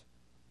this.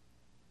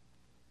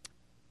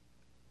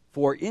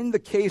 For in the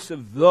case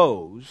of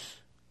those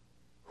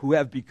who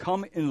have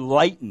become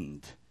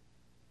enlightened.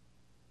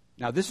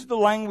 Now, this is the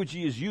language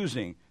he is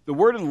using. The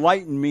word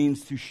enlightened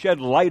means to shed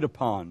light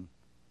upon.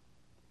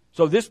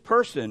 So this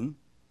person,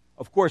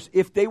 of course,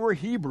 if they were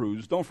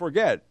Hebrews, don't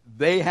forget,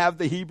 they have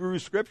the Hebrew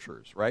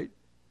Scriptures, right?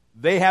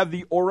 They have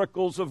the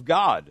oracles of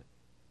God.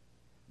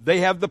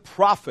 They have the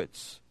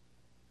prophets.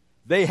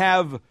 They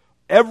have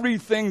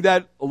everything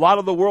that a lot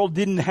of the world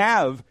didn't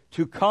have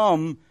to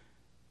come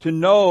to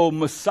know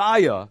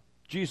Messiah,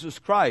 Jesus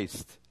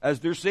Christ,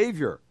 as their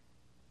Savior.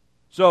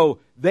 So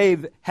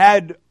they've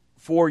had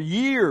for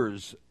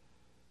years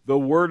the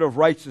word of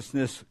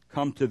righteousness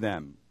come to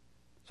them.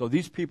 So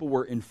these people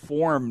were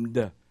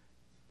informed.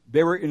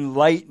 They were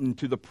enlightened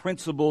to the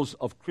principles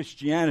of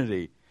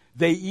Christianity.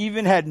 They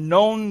even had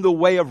known the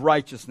way of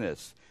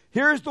righteousness.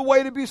 Here's the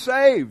way to be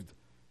saved.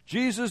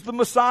 Jesus the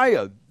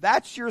Messiah.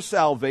 That's your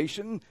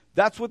salvation.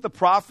 That's what the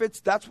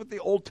prophets, that's what the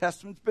Old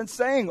Testament's been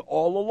saying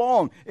all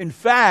along. In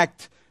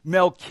fact,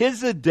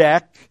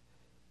 Melchizedek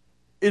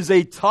is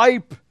a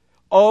type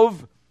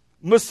of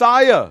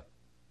Messiah.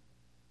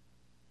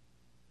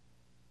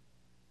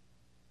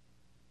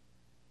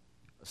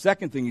 The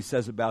second thing he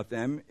says about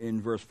them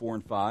in verse 4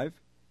 and 5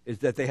 is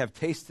that they have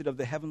tasted of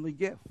the heavenly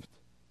gift.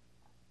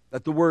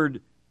 That the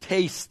word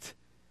taste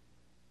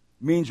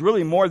means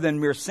really more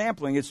than mere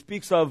sampling. It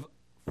speaks of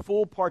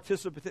full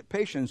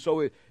participation.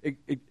 So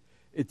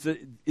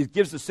it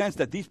gives the sense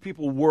that these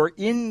people were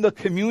in the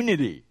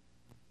community.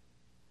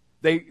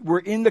 They were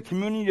in the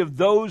community of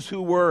those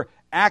who were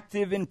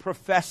active in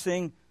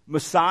professing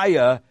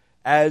Messiah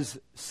as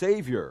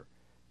Savior.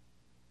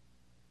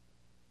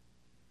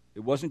 It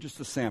wasn't just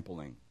a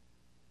sampling.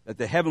 That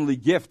the heavenly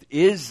gift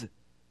is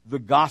the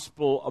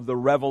gospel of the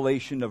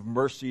revelation of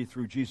mercy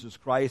through Jesus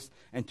Christ.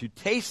 And to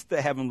taste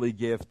the heavenly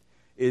gift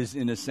is,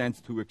 in a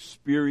sense, to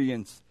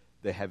experience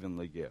the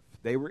heavenly gift.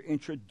 They were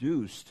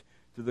introduced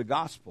to the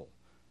gospel.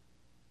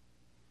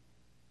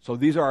 So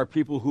these are our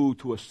people who,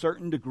 to a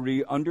certain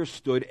degree,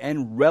 understood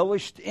and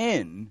relished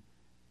in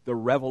the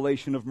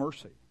revelation of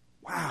mercy.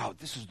 Wow,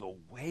 this is the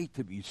way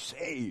to be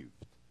saved.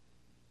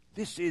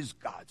 This is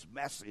God's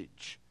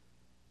message.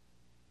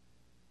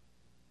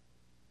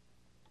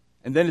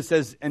 And then it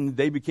says, and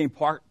they became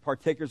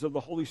partakers of the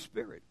Holy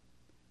Spirit.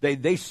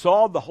 They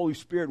saw the Holy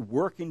Spirit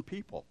work in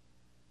people.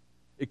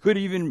 It could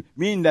even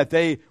mean that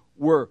they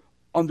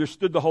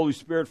understood the Holy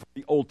Spirit from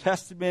the Old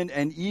Testament,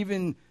 and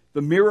even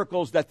the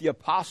miracles that the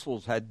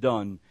apostles had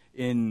done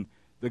in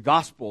the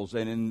Gospels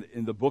and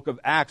in the book of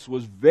Acts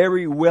was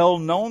very well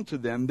known to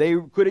them. They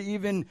could have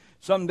even,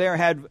 some there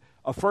had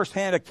a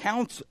first-hand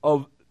accounts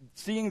of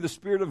seeing the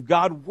Spirit of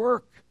God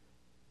work.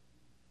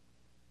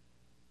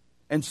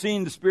 And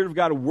seeing the Spirit of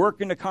God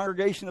work in the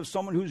congregation of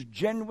someone who's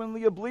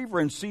genuinely a believer,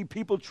 and see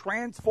people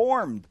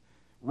transformed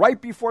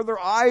right before their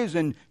eyes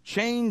and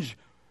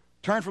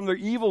turn from their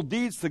evil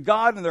deeds to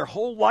God, and their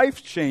whole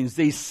life changed.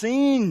 They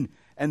seen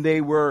and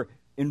they were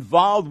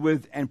involved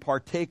with and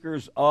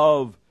partakers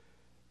of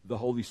the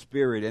Holy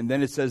Spirit. And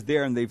then it says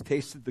there, and they've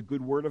tasted the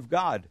good word of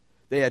God.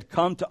 They had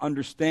come to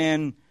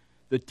understand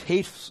the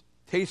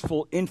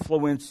tasteful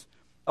influence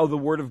of the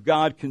word of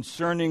God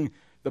concerning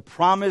the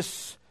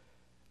promise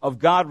of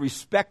God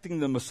respecting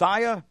the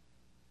Messiah,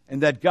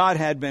 and that God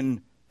had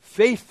been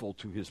faithful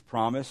to his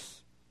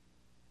promise,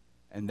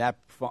 and that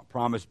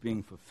promise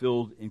being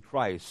fulfilled in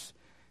Christ.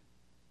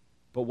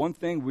 But one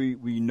thing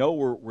we know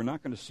we're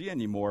not going to see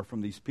anymore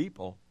from these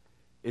people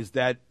is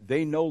that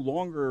they no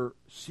longer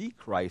see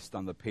Christ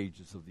on the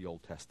pages of the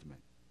Old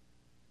Testament.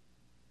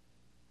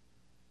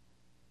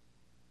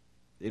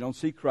 They don't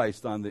see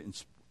Christ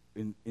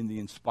in the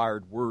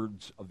inspired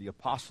words of the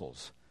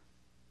apostles.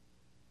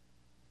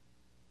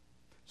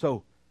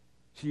 So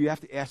you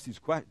have to ask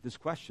this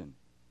question.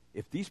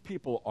 If these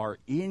people are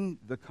in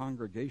the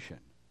congregation,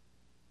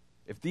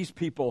 if these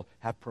people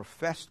have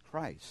professed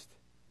Christ,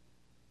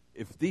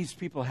 if these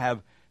people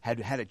have had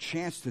a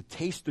chance to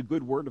taste the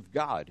good word of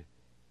God,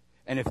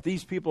 and if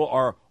these people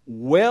are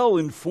well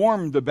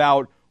informed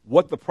about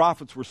what the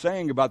prophets were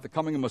saying about the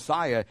coming of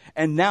Messiah,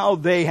 and now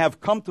they have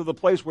come to the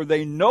place where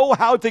they know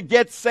how to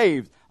get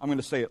saved, I'm going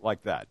to say it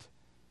like that.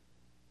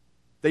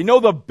 They know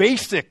the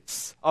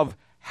basics of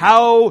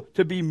how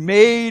to be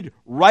made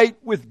right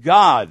with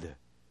God.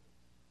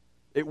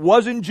 It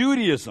wasn't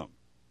Judaism.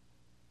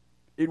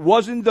 It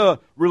wasn't the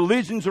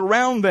religions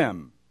around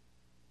them.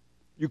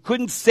 You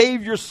couldn't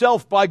save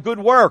yourself by good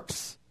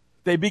works.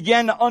 They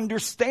began to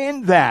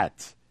understand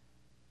that.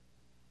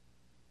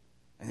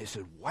 And they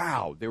said,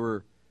 wow, they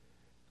were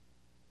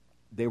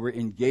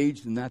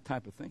engaged in that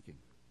type of thinking.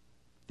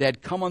 They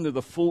had come under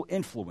the full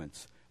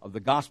influence of the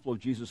gospel of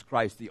Jesus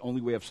Christ, the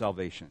only way of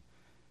salvation.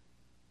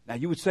 Now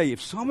you would say,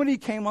 if somebody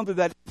came under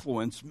that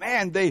influence,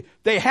 man, they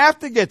have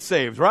to get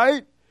saved,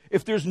 right?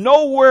 If there's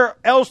nowhere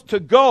else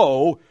to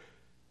go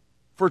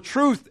for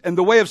truth and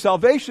the way of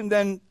salvation,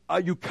 then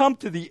you come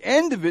to the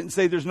end of it and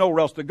say there's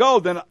nowhere else to go,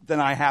 then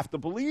I have to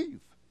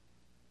believe.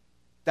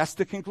 That's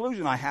the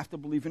conclusion. I have to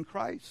believe in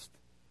Christ.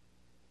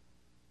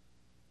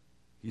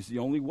 He's the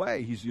only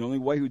way. He's the only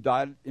way who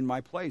died in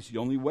my place. The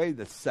only way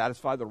that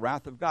satisfied the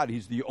wrath of God.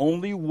 He's the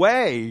only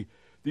way,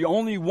 the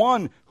only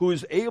one who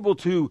is able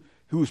to,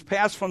 who's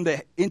passed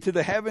into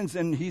the heavens,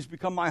 and he's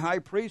become my high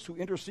priest who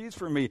intercedes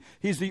for me.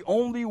 He's the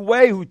only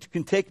way who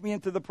can take me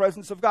into the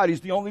presence of God.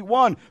 He's the only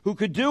one who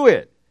could do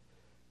it.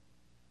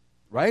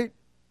 Right?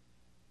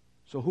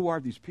 So who are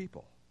these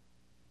people?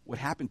 What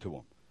happened to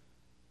them?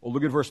 Well,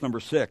 look at verse number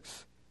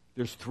 6.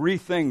 There's 3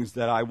 things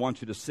that I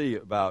want you to see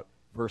about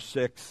verse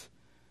 6.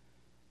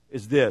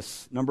 Is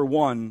this. Number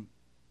 1,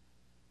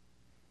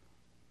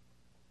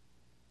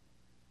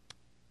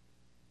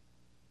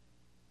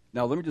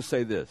 now let me just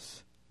say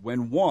this.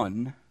 When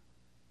one,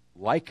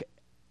 like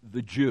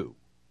the Jew,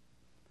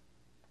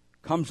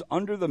 comes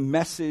under the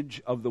message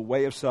of the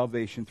way of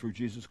salvation through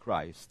Jesus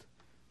Christ,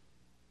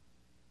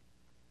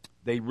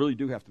 they really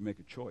do have to make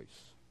a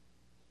choice.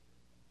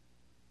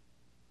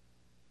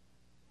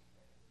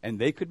 And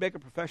they could make a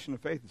profession of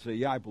faith and say,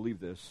 yeah, I believe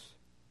this.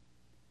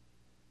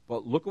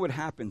 But look at what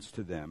happens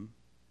to them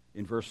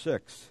in verse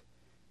 6.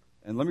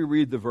 And let me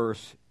read the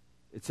verse.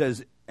 It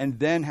says, and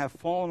then have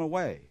fallen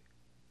away.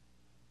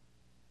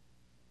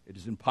 It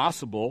is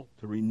impossible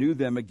to renew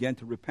them again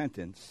to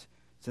repentance,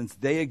 since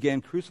they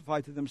again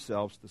crucified to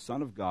themselves the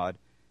Son of God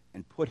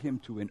and put him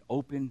to an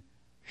open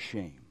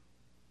shame.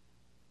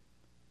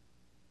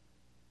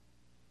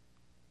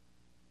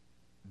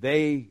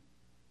 They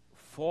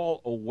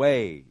fall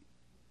away.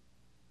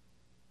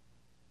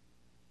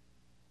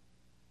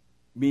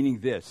 Meaning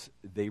this,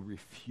 they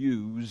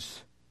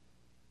refuse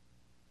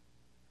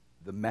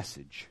the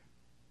message.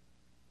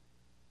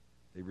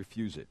 They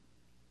refuse it.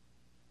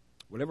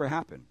 Whatever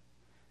happened,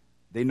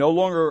 they no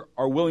longer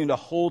are willing to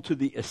hold to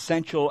the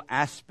essential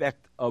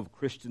aspect of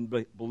Christian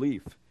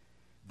belief.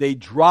 They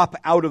drop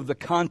out of the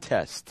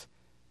contest.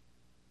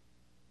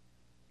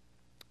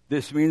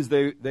 This means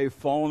they've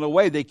fallen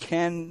away. They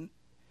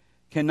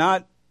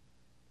cannot.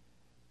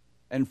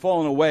 And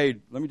fallen away,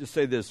 let me just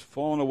say this,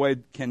 fallen away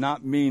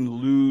cannot mean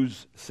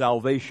lose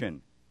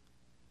salvation,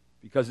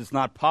 because it's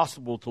not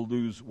possible to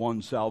lose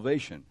one's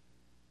salvation.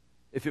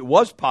 If it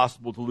was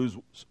possible to lose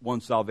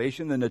one's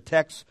salvation, then the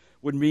text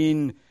would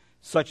mean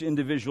such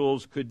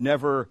individuals could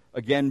never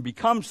again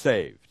become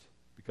saved,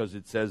 because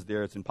it says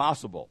there it's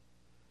impossible.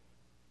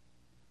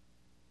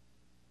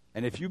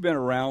 And if you've been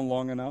around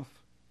long enough,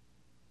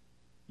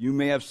 you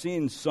may have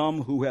seen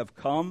some who have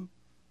come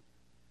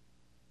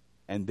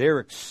and they're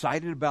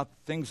excited about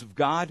the things of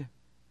God,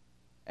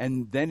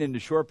 and then in a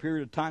short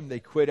period of time, they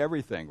quit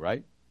everything,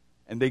 right?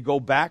 And they go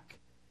back,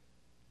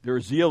 their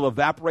zeal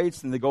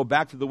evaporates, and they go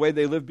back to the way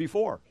they lived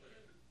before.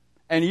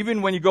 And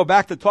even when you go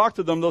back to talk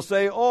to them, they'll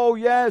say, oh,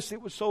 yes,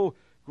 it was so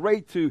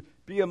great to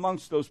be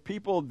amongst those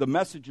people. The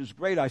message is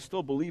great. I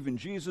still believe in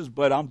Jesus,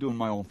 but I'm doing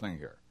my own thing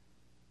here.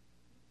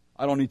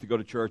 I don't need to go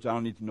to church. I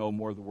don't need to know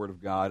more of the Word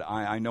of God.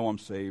 I know I'm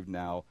saved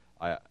now.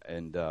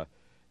 And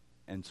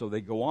so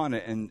they go on,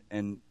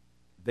 and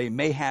they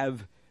may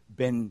have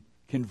been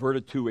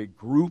converted to a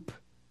group.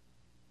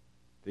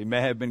 They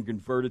may have been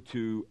converted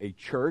to a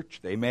church.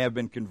 They may have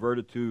been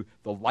converted to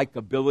the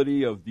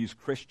likability of these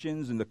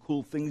Christians and the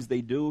cool things they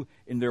do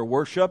in their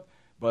worship.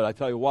 But I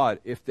tell you what,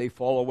 if they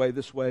fall away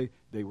this way,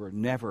 they were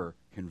never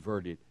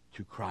converted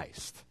to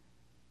Christ,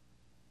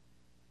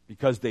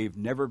 because they've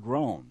never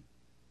grown.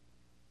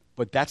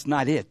 But that's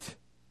not it.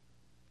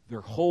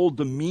 Their whole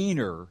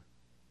demeanor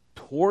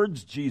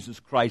towards Jesus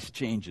Christ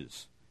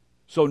changes.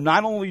 So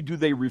not only do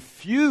they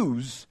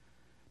refuse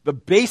the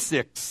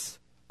basics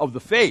of the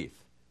faith,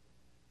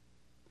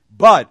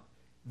 but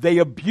they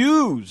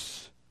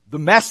abuse the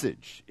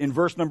message. In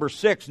verse number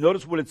 6,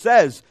 notice what it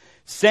says.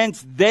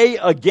 Since they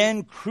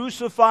again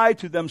crucified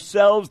to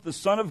themselves the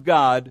Son of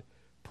God,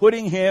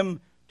 putting him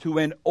to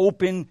an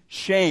open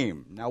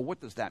shame. Now,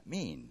 what does that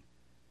mean?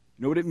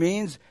 You know what it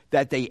means?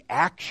 That they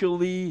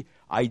actually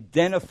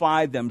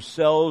identify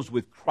themselves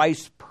with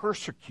Christ's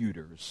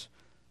persecutors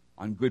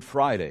on Good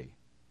Friday,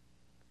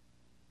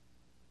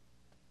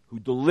 who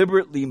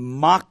deliberately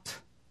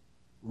mocked,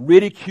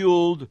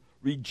 ridiculed,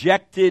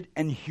 rejected,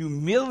 and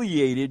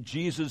humiliated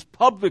Jesus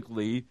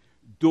publicly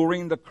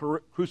during the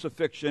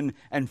crucifixion,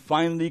 and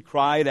finally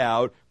cried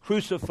out,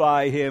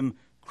 "Crucify him,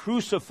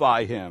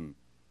 crucify him."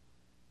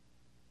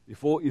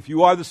 If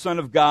you are the Son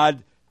of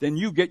God, then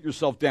you get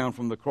yourself down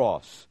from the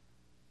cross.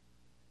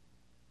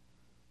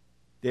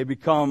 They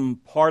become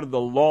part of the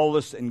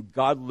lawless and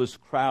godless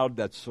crowd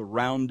that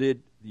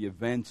surrounded the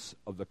events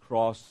of the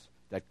cross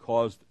that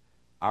caused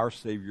our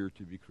Savior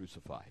to be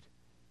crucified.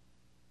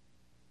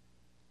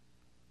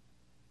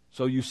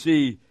 So you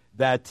see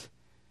that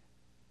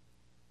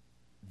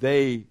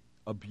they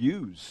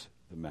abuse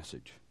the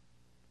message.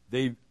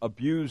 They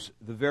abuse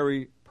the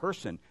very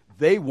person.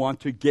 They want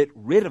to get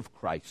rid of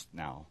Christ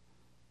now.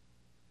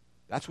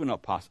 That's what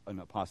an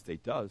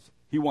apostate does.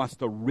 He wants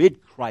to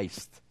rid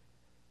Christ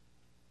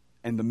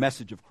and the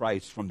message of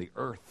Christ from the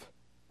earth.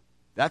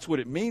 That's what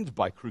it means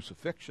by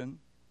crucifixion.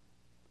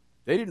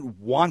 They didn't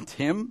want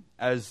him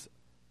as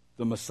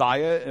the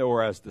Messiah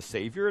or as the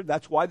Savior.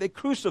 That's why they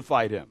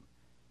crucified him.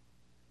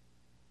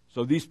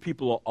 So these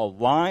people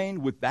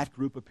align with that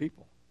group of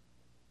people.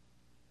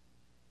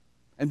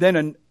 And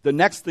then the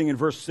next thing in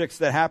verse 6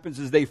 that happens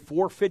is they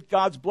forfeit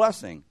God's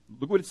blessing.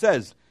 Look what it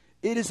says.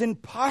 It is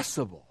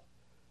impossible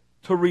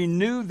to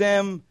renew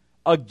them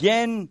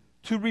again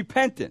to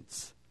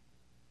repentance.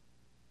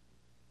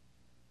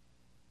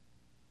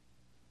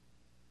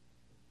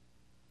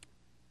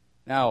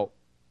 Now,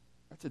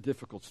 that's a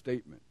difficult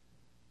statement.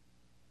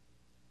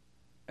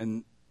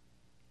 And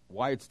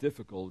why it's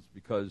difficult is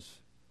because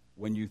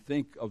when you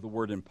think of the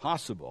word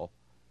impossible,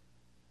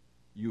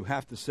 you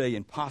have to say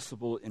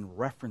impossible in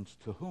reference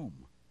to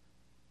whom?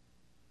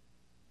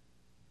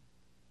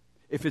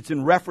 If it's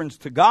in reference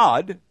to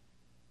God,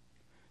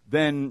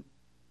 then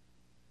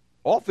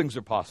all things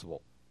are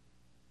possible.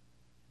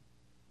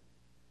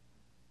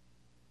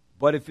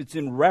 But if it's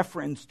in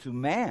reference to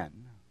man,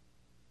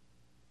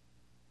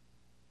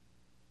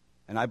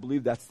 and I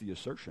believe that's the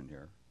assertion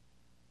here,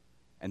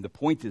 and the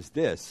point is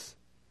this,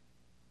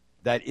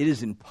 that it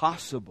is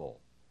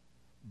impossible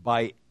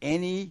by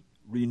any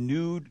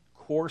renewed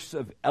course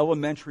of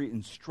elementary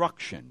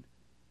instruction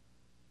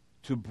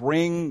to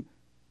bring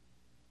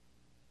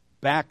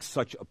back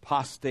such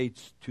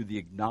apostates to the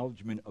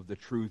acknowledgement of the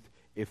truth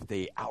if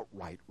they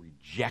outright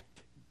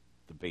reject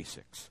the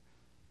basics.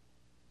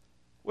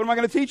 What am I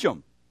going to teach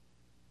them?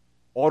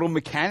 Auto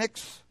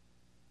mechanics?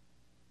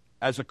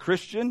 As a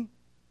Christian?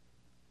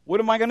 What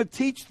am I going to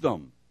teach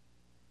them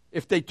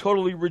if they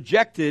totally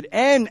reject it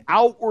and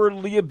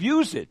outwardly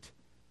abuse it?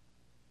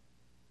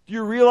 Do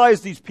you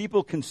realize these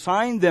people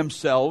consign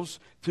themselves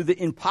to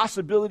the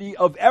impossibility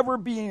of ever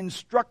being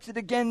instructed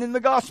again in the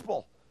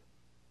gospel?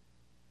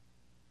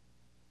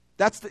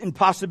 That's the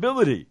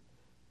impossibility.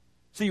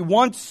 See,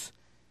 if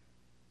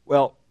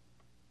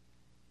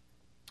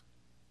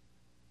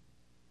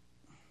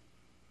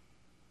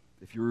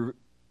you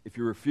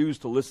refuse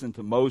to listen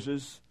to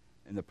Moses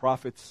and the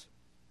prophets,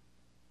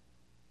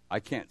 I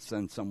can't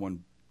send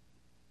someone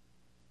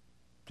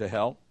to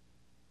hell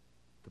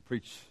to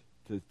preach,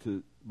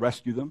 to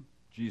rescue them.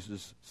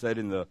 Jesus said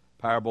in the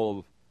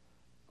parable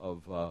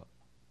of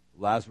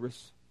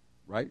Lazarus,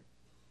 right?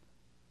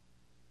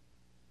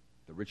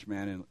 The rich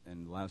man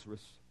and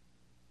Lazarus.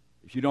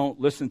 If you don't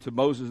listen to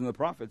Moses and the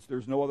prophets,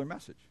 there's no other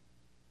message,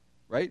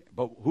 right?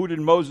 But who did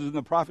Moses and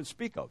the prophets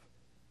speak of?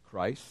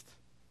 Christ,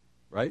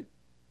 right?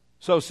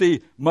 So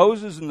see,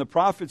 Moses and the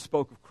prophets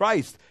spoke of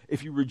Christ.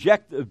 If you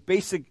reject the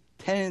basic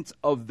tenets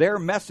of their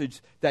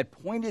message that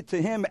pointed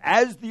to him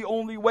as the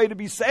only way to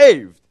be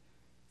saved,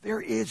 there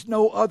is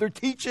no other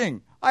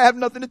teaching. I have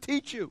nothing to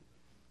teach you.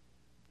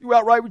 You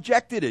outright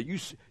rejected it.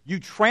 You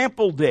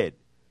trampled it.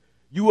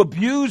 You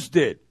abused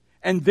it.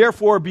 And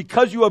therefore,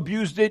 because you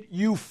abused it,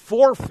 you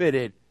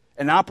forfeited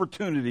an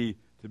opportunity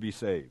to be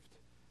saved.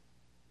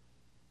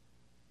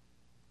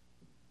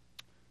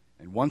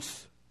 And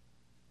once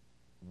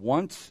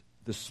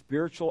the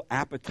spiritual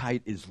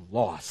appetite is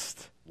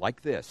lost,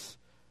 like this,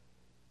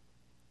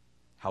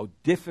 how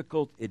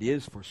difficult it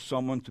is for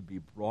someone to be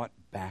brought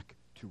back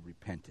to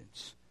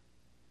repentance.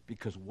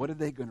 Because what are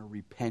they going to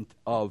repent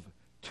of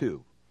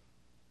to?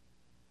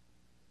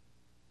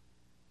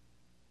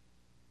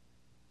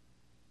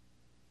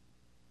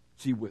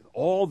 See, with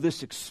all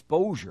this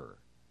exposure,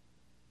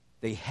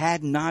 they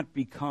had not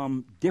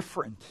become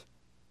different.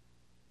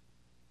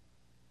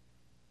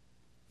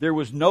 There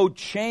was no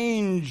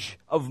change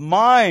of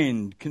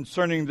mind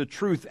concerning the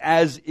truth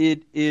as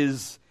it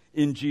is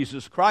in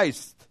Jesus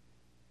Christ.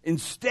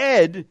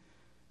 Instead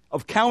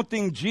of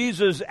counting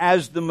Jesus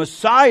as the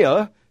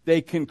Messiah,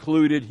 they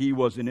concluded he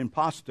was an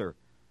impostor.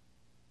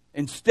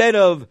 Instead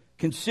of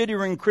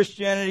considering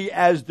Christianity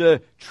as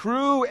the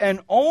true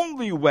and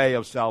only way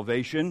of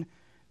salvation,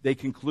 they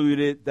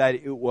concluded that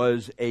it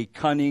was a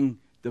cunning,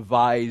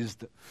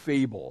 devised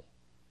fable.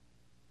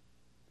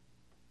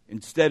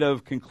 instead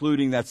of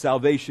concluding that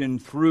salvation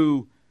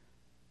through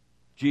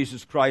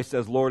Jesus Christ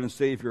as Lord and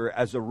Savior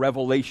as a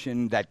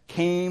revelation that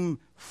came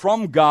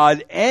from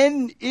God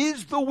and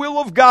is the will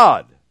of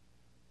God,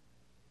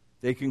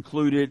 they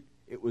concluded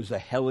it was a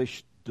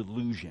hellish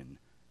delusion.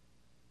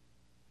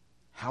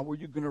 How are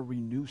you going to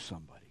renew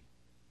somebody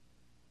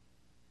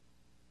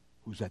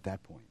who's at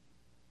that point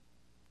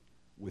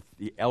with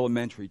the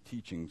elementary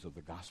teachings of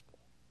the gospel?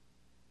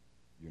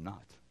 You're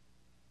not.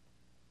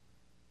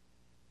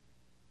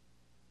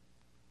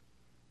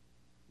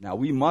 Now,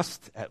 we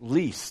must at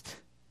least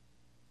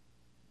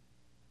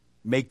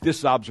make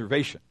this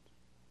observation,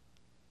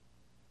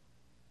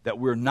 that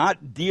we're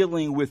not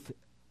dealing with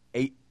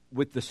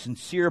the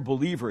sincere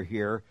believer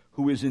here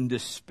who is in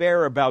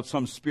despair about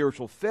some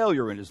spiritual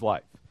failure in his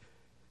life.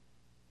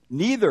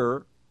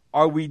 Neither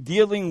are we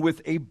dealing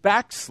with a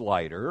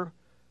backslider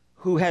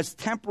who has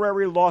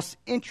temporarily lost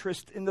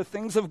interest in the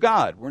things of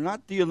God. We're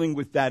not dealing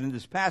with that in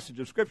this passage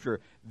of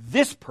Scripture.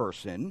 This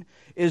person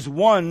is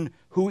one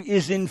who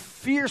is in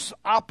fierce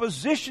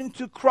opposition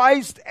to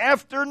Christ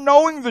after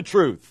knowing the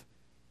truth.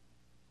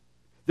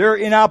 They're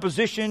in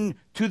opposition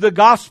to the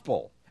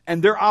gospel,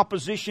 and their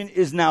opposition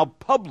is now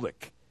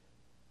public.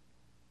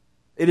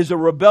 It is a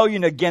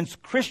rebellion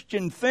against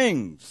Christian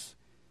things,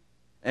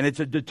 and it's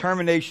a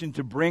determination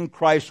to bring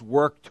Christ's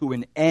work to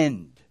an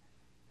end.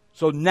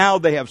 So now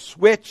they have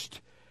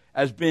switched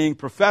as being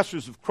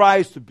professors of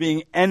Christ to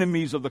being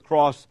enemies of the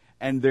cross,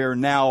 and they're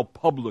now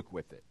public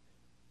with it.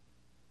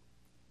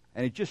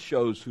 And it just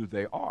shows who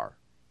they are.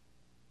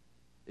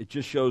 It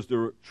just shows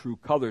their true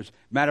colors.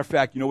 Matter of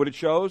fact, you know what it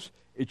shows?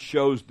 It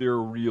shows their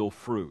real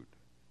fruit.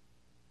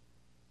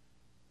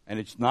 And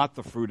it's not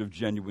the fruit of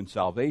genuine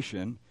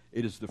salvation.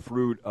 It is the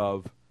fruit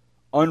of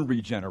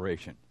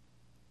unregeneration.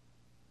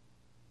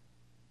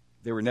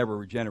 They were never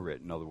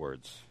regenerate, in other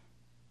words.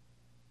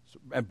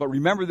 But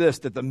remember this,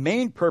 that the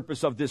main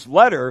purpose of this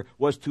letter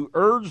was to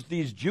urge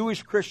these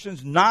Jewish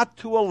Christians not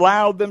to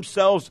allow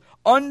themselves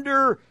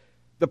under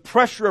the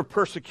pressure of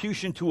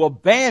persecution to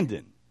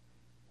abandon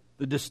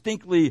the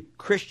distinctly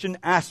Christian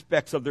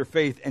aspects of their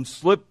faith and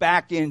slip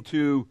back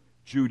into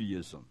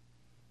Judaism.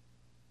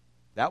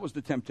 That was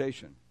the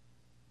temptation.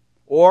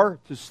 Or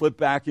to slip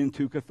back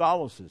into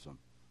Catholicism.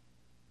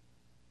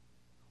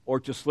 Or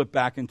to slip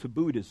back into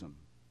Buddhism.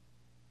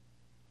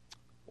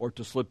 Or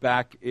to slip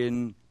back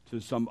into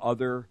some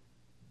other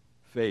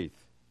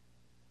faith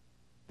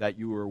that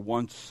you were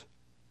once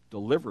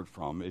delivered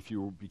from if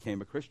you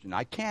became a Christian.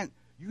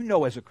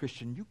 As a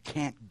Christian, you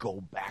can't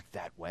go back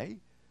that way.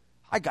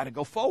 I got to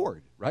go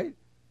forward, right?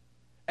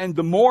 And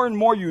the more and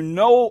more you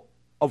know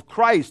of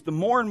Christ, the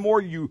more and more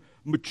you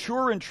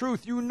mature in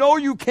truth, you know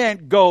you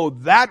can't go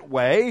that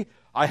way.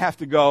 I have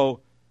to go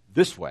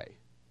this way.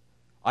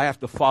 I have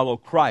to follow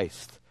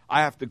Christ.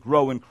 I have to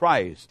grow in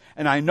Christ.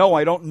 And I know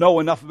I don't know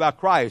enough about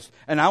Christ.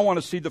 And I want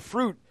to see the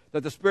fruit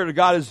that the Spirit of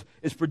God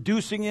is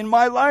producing in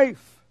my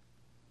life.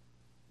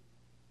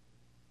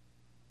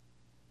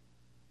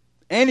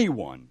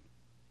 Anyone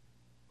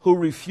who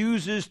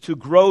refuses to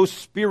grow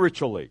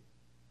spiritually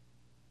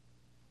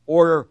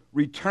or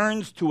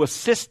returns to a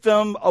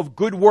system of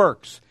good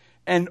works,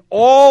 and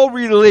all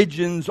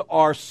religions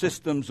are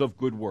systems of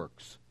good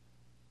works.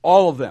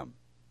 All of them.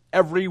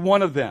 Every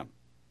one of them.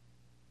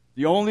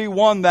 The only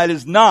one that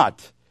is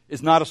not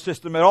a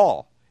system at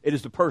all. It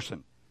is the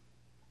person.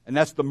 And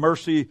that's the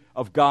mercy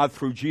of God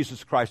through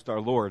Jesus Christ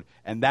our Lord.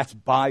 And that's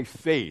by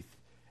faith.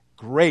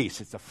 Grace.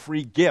 It's a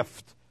free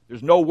gift.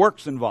 There's no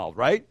works involved,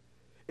 right?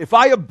 If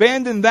I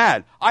abandon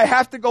that, I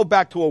have to go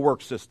back to a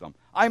work system.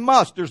 I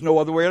must. There's no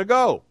other way to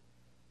go.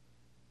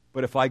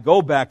 But if I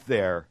go back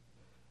there,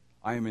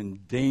 I am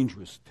in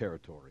dangerous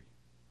territory.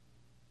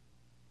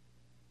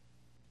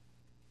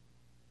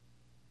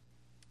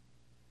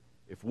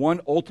 If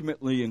one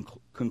ultimately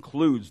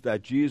concludes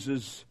that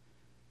Jesus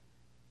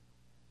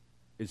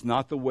is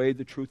not the way,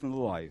 the truth, and the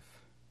life,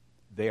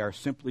 they are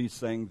simply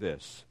saying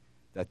this,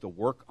 that the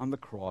work on the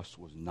cross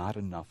was not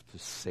enough to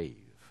save.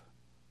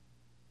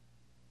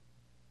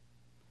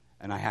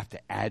 And I have to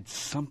add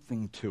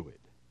something to it,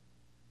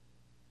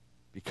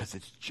 because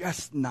it's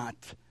just not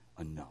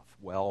enough.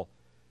 Well,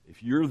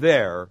 if you're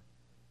there,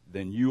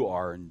 then you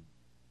are in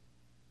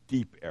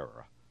deep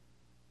error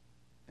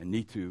and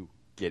need to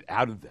get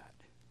out of that.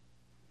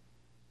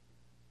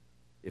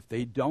 If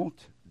they don't,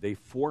 they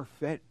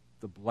forfeit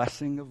the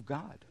blessing of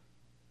God.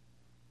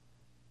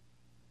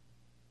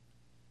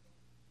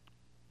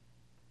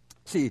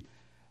 See,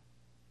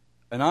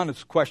 an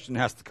honest question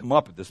has to come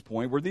up at this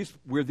point. Were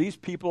these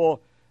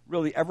people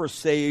really ever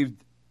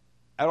saved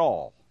at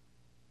all?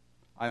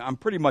 I'm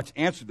pretty much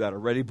answered that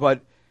already,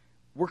 but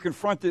we're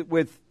confronted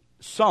with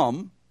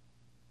some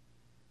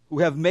who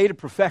have made a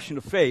profession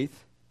of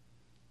faith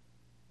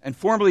and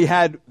formerly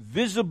had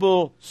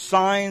visible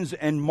signs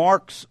and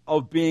marks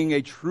of being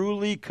a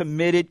truly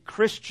committed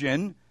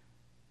Christian,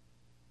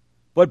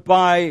 but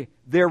by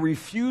their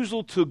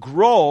refusal to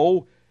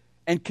grow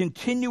and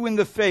continue in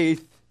the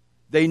faith,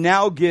 they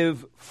now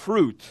give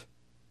fruit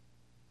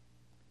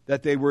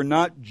that they were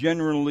not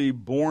generally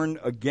born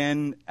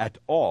again at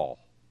all.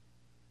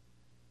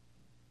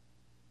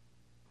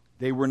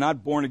 They were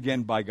not born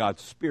again by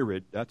God's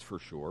Spirit, that's for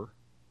sure.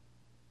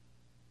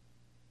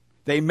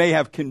 They may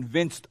have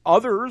convinced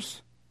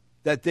others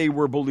that they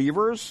were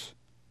believers.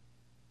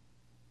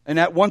 And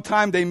at one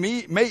time they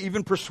may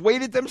even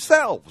persuaded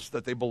themselves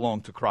that they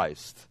belonged to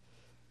Christ.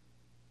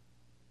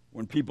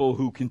 When people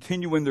who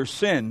continue in their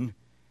sin,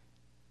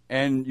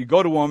 and you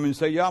go to them and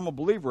say, yeah, I'm a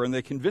believer, and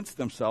they convince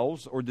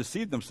themselves or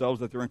deceive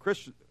themselves that they're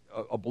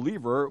a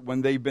believer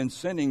when they've been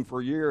sinning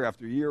for year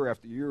after year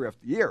after year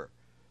after year.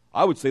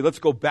 I would say let's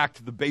go back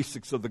to the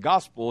basics of the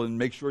gospel and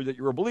make sure that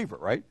you're a believer,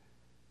 right?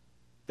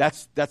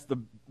 That's the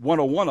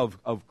 101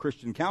 of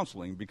Christian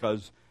counseling,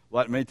 because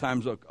many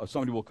times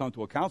somebody will come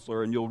to a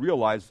counselor and you'll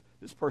realize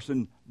this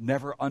person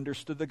never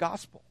understood the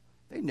gospel.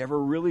 They never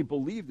really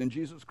believed in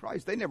Jesus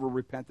Christ. They never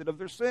repented of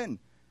their sin.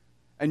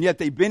 And yet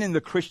they've been in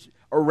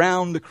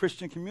around the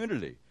Christian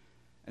community.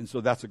 And so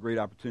that's a great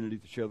opportunity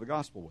to share the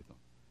gospel with them,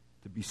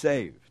 to be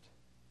saved.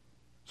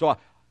 So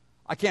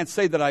I can't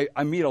say that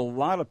I meet a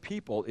lot of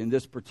people in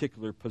this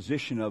particular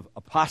position of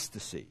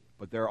apostasy,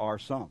 but there are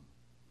some.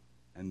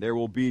 And there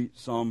will be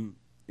some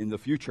in the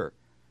future.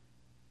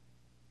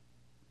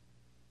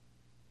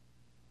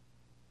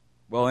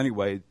 Well,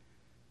 anyway,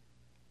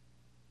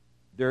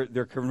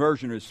 their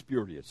conversion is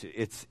spurious.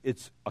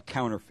 It's a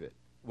counterfeit.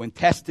 When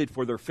tested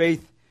for their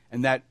faith,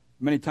 and that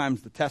many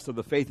times the test of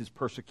the faith is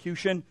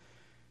persecution,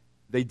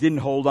 they didn't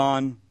hold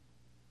on.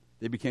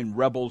 They became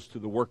rebels to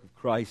the work of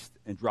Christ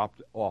and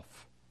dropped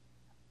off.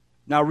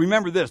 Now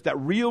remember this, that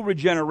real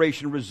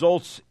regeneration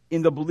results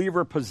in the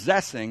believer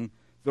possessing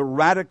the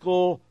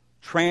radical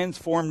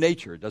transformed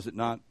nature, does it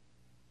not?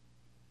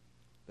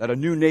 That a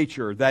new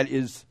nature that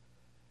is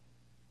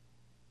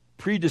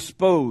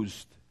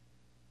predisposed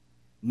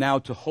now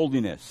to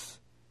holiness,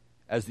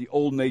 as the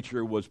old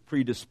nature was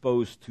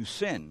predisposed to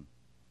sin.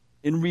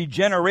 In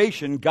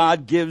regeneration,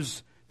 God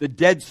gives the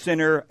dead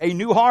sinner a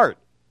new heart.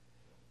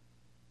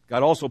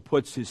 God also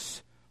puts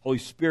His Holy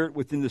Spirit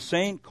within the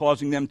saint,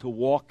 causing them to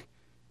walk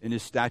in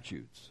His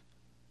statutes.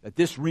 That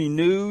this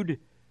renewed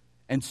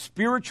and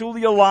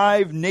spiritually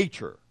alive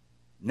nature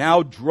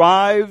now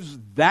drives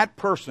that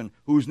person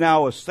who's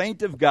now a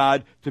saint of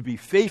God to be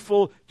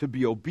faithful, to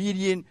be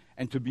obedient,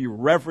 and to be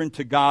reverent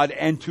to God,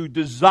 and to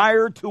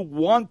desire to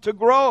want to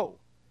grow.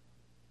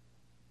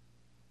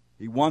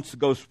 He wants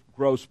to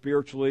grow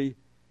spiritually.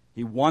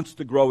 He wants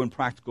to grow in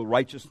practical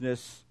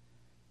righteousness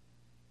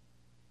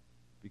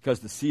because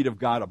the seed of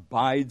God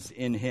abides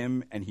in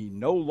him, and he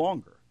no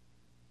longer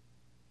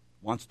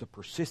wants to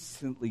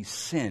persistently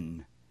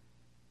sin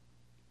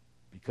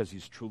because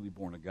he's truly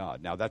born of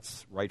God. Now,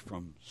 that's right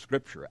from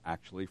Scripture,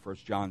 actually, 1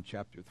 John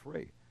chapter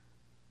 3.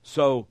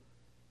 So,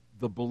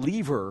 the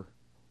believer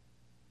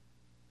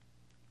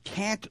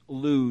can't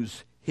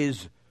lose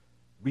his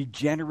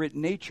regenerate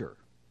nature.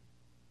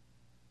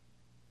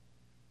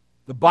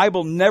 The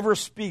Bible never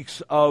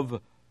speaks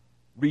of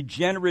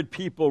regenerate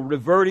people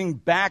reverting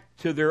back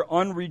to their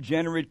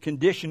unregenerate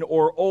condition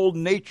or old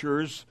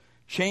natures,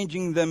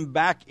 changing them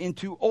back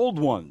into old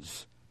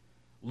ones.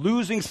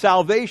 Losing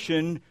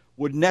salvation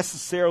would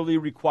necessarily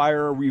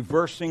require a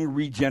reversing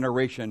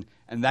regeneration,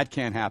 and that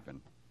can't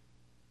happen.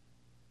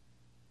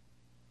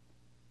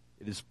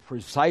 It is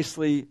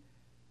precisely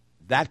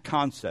that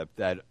concept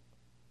that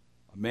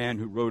a man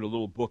who wrote a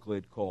little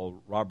booklet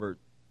called Robert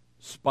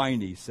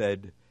Spiney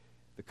said,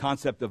 the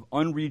concept of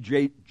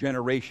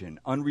unregeneration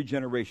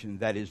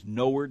that is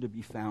nowhere to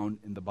be found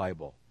in the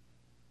Bible.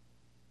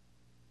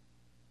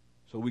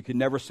 So we can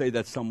never say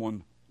that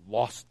someone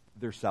lost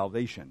their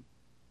salvation.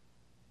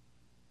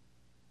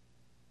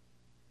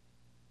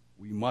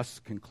 We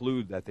must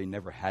conclude that they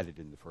never had it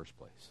in the first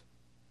place.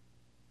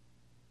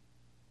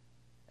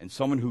 And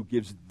someone who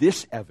gives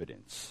this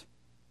evidence,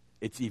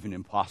 it's even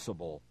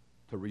impossible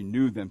to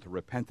renew them to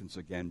repentance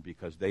again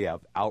because they have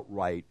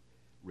outright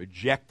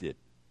rejected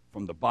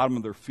from the bottom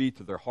of their feet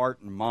to their heart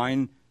and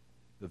mind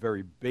the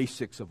very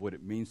basics of what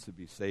it means to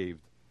be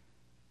saved.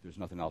 There's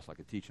nothing else I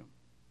could teach them.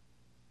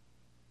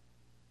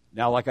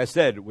 Now, like I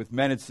said, with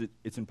men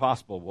it's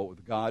impossible. But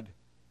with God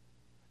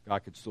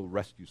could still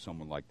rescue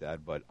someone like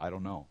that, but I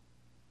don't know.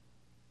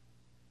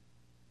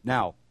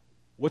 Now,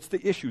 what's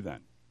the issue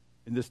then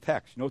in this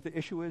text? You know what the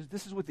issue is?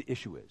 This is what the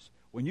issue is.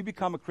 When you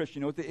become a Christian,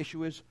 you know what the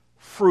issue is?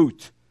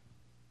 Fruit.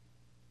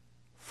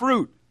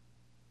 Fruit.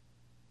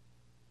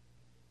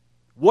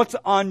 What's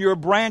on your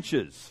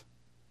branches?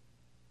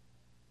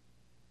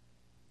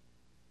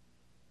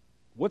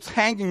 What's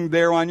hanging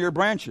there on your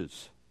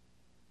branches?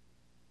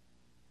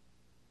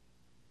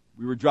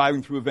 We were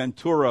driving through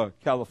Ventura,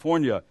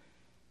 California,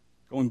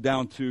 going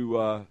down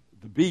to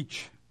the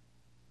beach,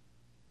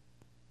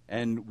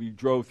 and we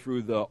drove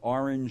through the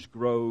orange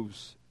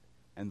groves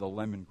and the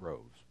lemon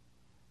groves.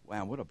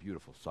 Wow, what a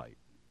beautiful sight.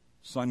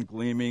 Sun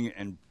gleaming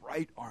and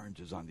bright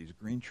oranges on these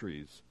green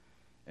trees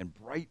and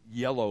bright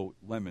yellow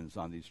lemons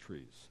on these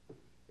trees.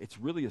 It's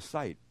really a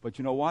sight. But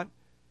you know what?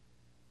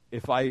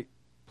 If I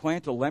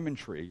plant a lemon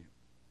tree,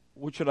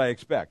 what should I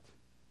expect?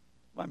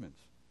 Lemons.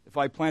 If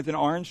I plant an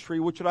orange tree,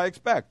 what should I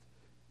expect?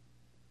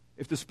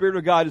 If the Spirit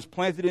of God is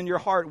planted in your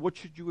heart, what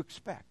should you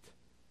expect?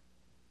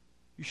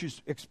 you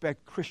should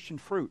expect Christian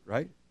fruit,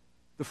 right?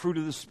 The fruit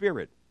of the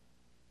Spirit.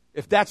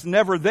 If that's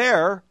never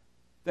there,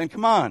 then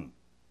come on.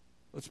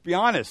 Let's be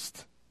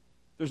honest.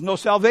 There's no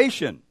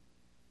salvation.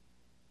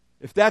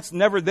 If that's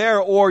never there,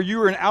 or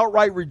you're an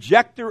outright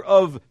rejecter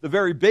of the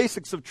very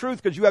basics of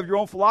truth because you have your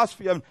own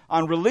philosophy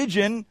on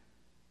religion,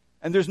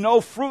 and there's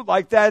no fruit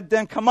like that,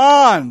 then come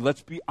on.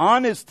 Let's be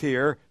honest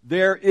here.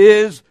 There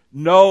is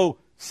no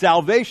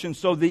salvation.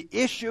 So the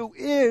issue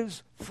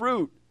is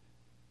fruit.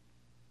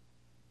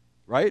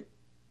 Right?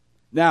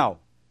 Now,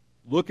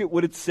 look at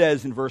what it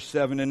says in verse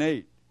 7 and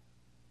 8.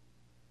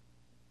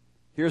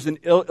 Here's an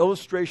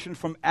illustration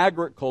from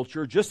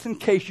agriculture, just in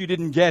case you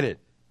didn't get it.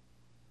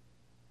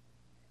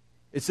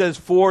 It says,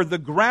 "For the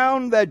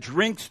ground that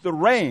drinks the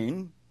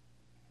rain,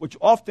 which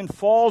often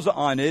falls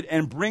on it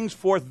and brings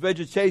forth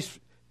vegetation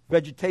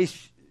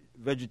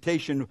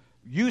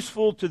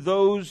useful to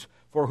those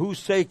for whose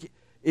sake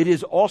it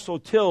is also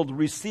tilled,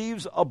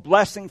 receives a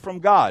blessing from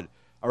God."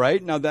 All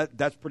right, now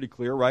that's pretty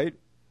clear, right?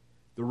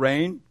 The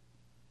rain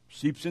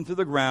seeps into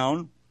the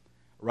ground,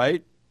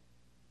 right?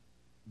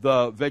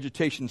 The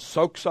vegetation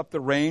soaks up the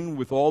rain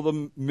with all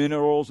the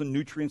minerals and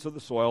nutrients of the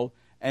soil,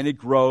 and it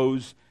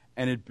grows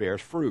and it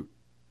bears fruit.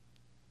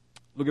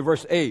 Look at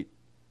verse 8.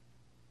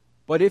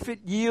 "But if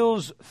it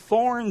yields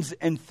thorns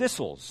and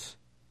thistles,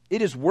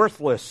 it is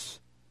worthless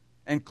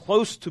and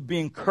close to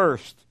being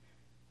cursed,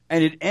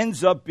 and it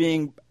ends up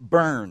being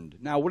burned."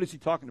 Now, what is he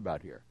talking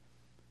about here?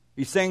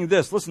 He's saying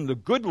this: listen, the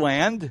good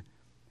land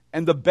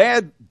and the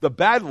bad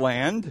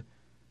land,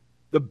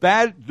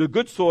 the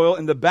good soil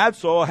and the bad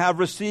soil have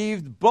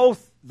received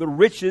both the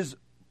rich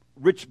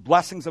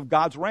blessings of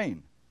God's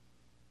rain.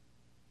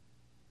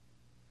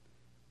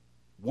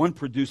 One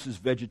produces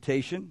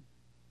vegetation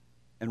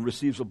and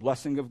receives a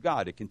blessing of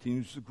God. It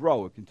continues to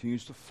grow. It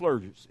continues to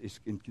flourish. It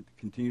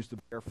continues to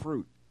bear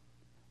fruit.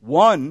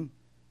 One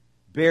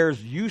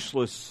is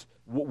useless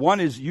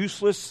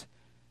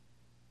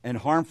and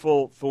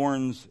harmful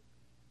thorns,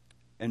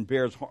 and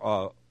bears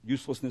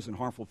uselessness and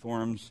harmful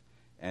thorns,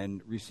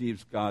 and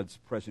receives God's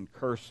present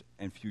curse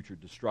and future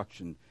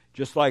destruction.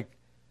 Just like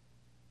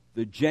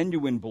the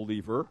genuine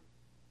believer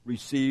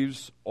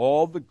receives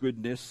all the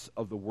goodness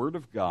of the Word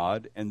of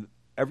God and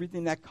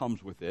everything that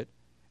comes with it,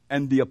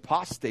 and the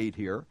apostate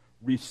here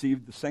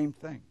received the same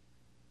thing.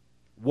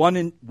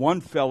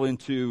 One fell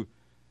into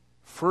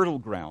fertile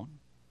ground,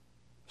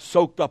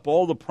 soaked up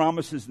all the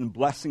promises and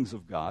blessings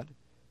of God,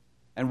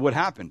 and what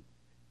happened?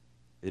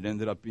 It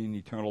ended up being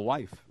eternal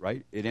life,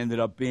 right? It ended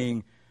up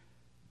being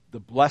the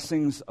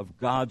blessings of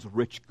God's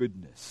rich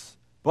goodness.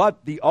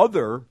 But the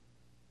other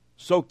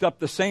soaked up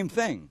the same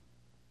thing.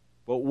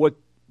 But what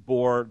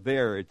bore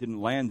there? It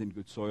didn't land in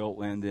good soil, it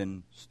landed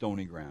in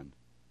stony ground,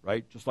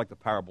 right? Just like the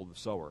parable of the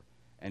sower.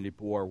 And it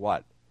bore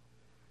what?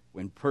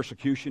 When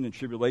persecution and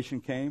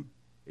tribulation came,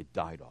 it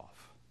died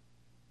off.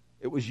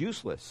 It was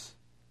useless.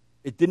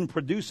 It didn't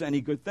produce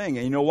any good thing.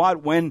 And you know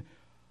what? When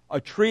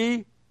a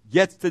tree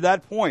gets to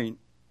that point,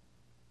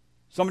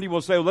 somebody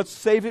will say, well, let's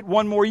save it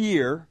one more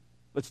year.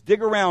 Let's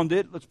dig around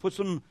it. Let's put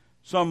some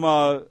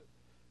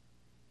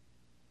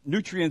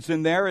nutrients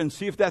in there and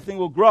see if that thing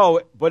will grow.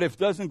 But if it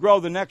doesn't grow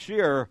the next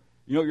year,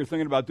 you know what you're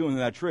thinking about doing to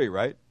that tree,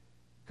 right?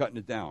 Cutting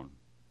it down.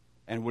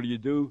 And what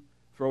do?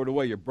 Throw it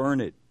away. You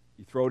burn it.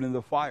 You throw it in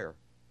the fire.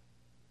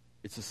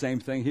 It's the same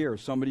thing here.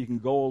 Somebody can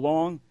go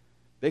along.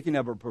 They can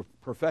have a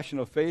profession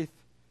of faith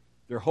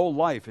their whole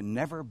life and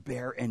never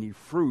bear any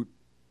fruit.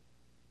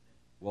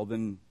 Well,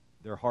 then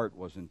their heart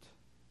wasn't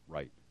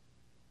right.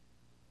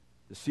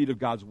 The seed of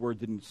God's word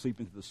didn't seep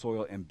into the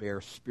soil and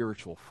bear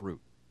spiritual fruit.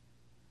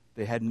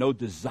 They had no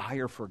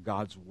desire for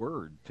God's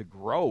word, to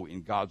grow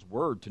in God's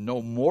word, to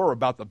know more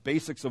about the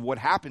basics of what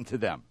happened to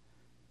them.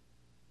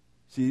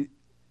 See,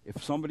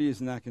 if somebody is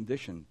in that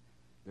condition,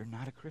 they're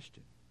not a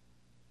Christian.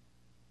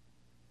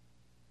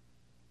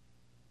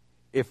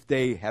 If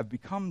they have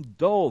become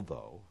dull,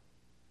 though,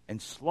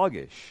 and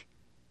sluggish,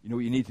 you know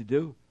what you need to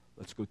do?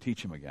 Let's go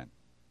teach them again.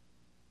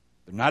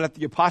 They're not at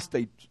the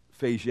apostate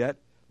phase yet.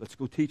 Let's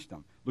go teach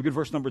them. Look at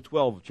verse number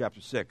 12 of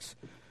chapter 6.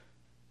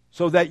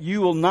 "So that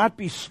you will not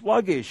be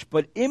sluggish,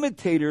 but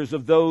imitators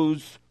of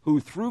those who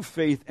through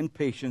faith and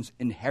patience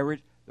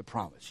inherit the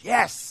promise."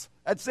 Yes,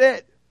 that's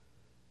it.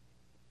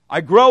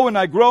 I grow and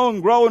I grow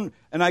and grow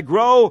and I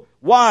grow.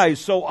 Why?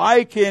 So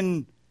I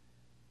can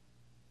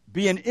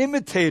be an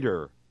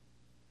imitator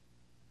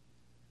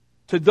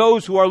to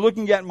those who are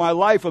looking at my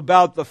life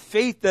about the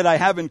faith that I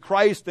have in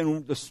Christ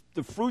and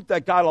the fruit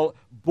that God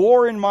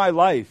bore in my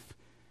life.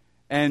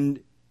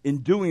 And in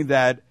doing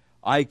that,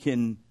 I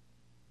can,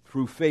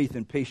 through faith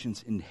and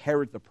patience,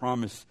 inherit the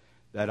promise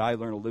that I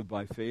learn to live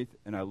by faith.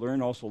 And I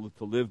learn also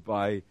to live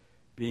by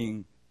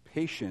being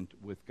patient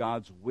with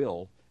God's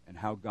will and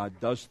how God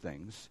does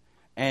things.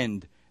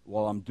 And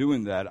while I'm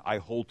doing that, I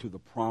hold to the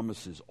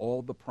promises,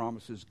 all the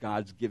promises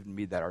God's given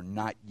me that are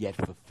not yet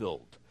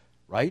fulfilled.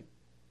 Right?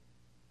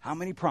 How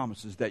many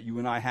promises that you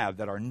and I have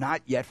that are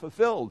not yet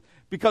fulfilled?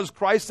 Because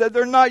Christ said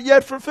they're not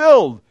yet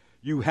fulfilled.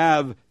 You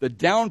have the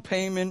down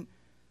payment,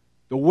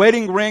 the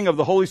wedding ring of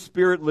the Holy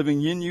Spirit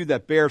living in you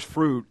that bears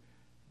fruit.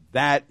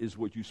 That is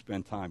what you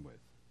spend time with.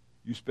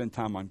 You spend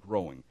time on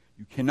growing.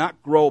 You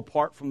cannot grow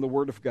apart from the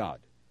Word of God.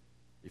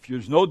 If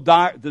there's no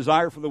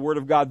desire for the Word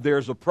of God,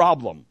 there's a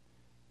problem.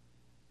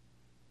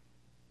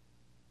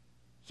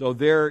 So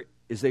there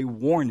is a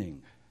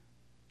warning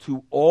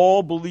to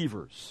all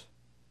believers,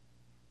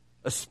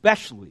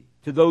 especially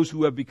to those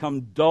who have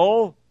become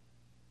dull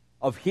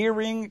of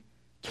hearing,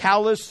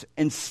 callous,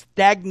 and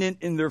stagnant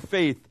in their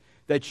faith,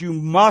 that you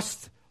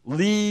must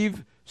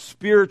leave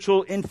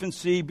spiritual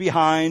infancy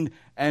behind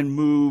and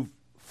move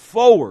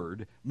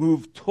forward,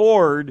 move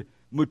toward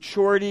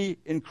maturity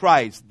in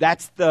Christ.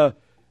 That's the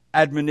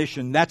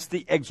admonition. That's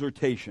the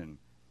exhortation.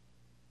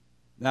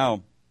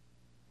 Now,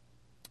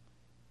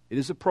 it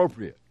is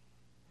appropriate,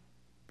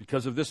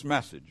 because of this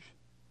message,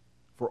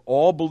 for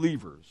all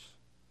believers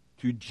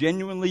to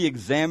genuinely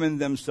examine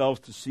themselves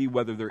to see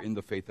whether they're in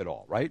the faith at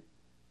all, right?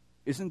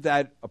 Isn't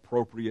that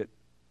appropriate?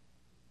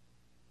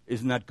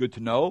 Isn't that good to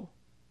know?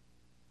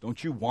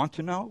 Don't you want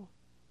to know?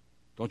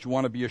 Don't you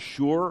want to be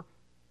assured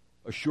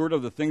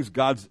of the things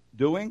God's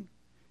doing?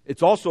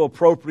 It's also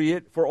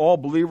appropriate for all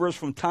believers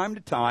from time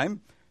to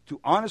time to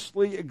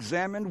honestly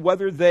examine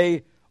whether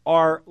they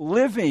are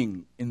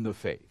living in the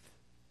faith.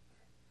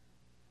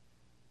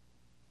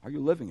 Are you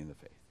living in the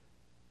faith?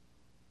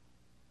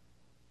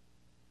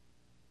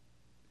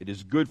 It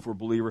is good for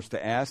believers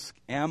to ask,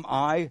 am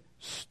I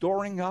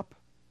storing up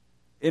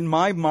in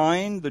my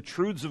mind the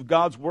truths of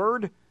God's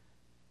Word?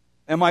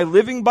 Am I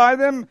living by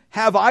them?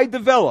 Have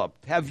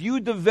you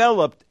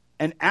developed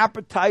an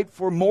appetite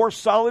for more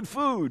solid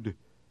food?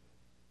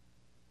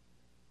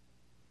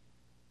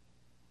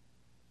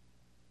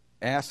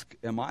 Ask,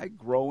 am I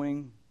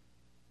growing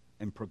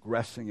and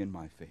progressing in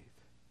my faith?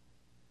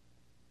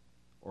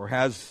 Or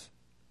has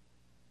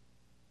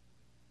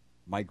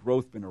my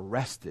growth been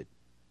arrested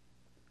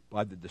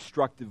by the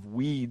destructive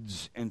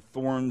weeds and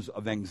thorns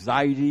of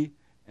anxiety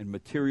and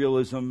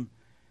materialism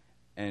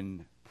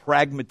and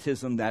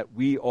pragmatism that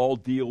we all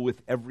deal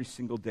with every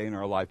single day in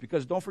our life?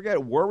 Because don't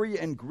forget, worry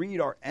and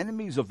greed are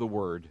enemies of the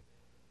Word.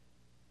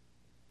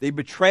 They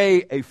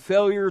betray a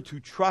failure to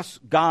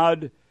trust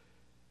God,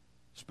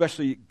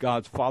 especially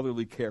God's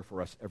fatherly care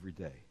for us every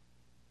day.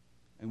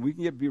 And we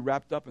can be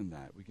wrapped up in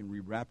that. We can be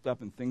wrapped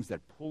up in things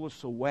that pull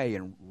us away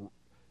and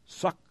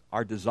suck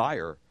our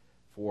desire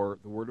for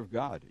the Word of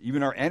God,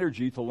 even our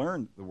energy to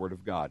learn the Word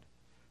of God.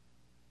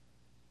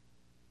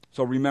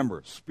 So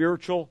remember,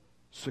 spiritual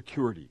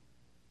security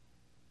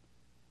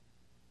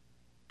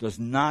does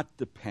not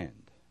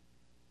depend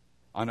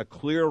on a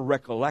clear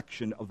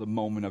recollection of the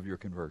moment of your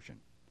conversion.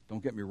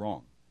 Don't get me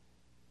wrong.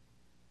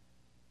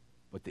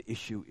 But the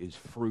issue is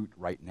fruit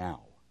right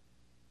now.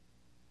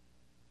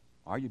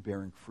 Are you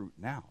bearing fruit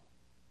now?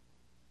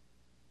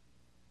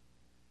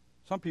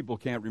 Some people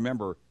can't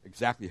remember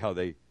exactly how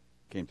they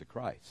came to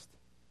Christ,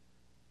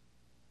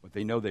 but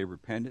they know they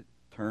repented,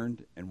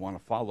 turned, and want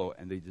to follow,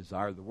 and they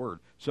desire the Word.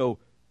 So,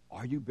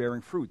 are you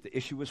bearing fruit? The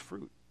issue is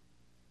fruit.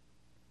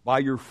 By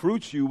your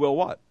fruits you will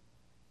what?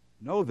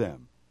 Know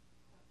them.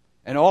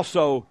 And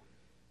also,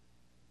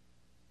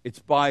 it's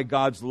by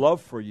God's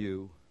love for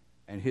you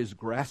and His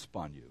grasp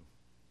on you.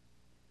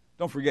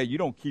 Don't forget, you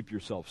don't keep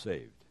yourself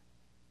saved.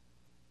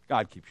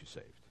 God keeps you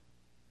saved.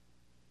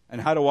 And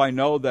how do I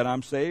know that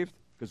I'm saved?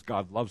 Because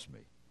God loves me.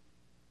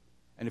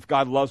 And if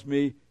God loves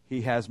me,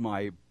 He has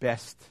my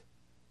best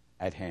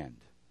at hand.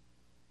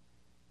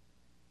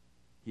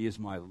 He is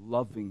my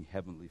loving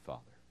Heavenly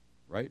Father,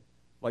 right?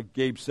 Like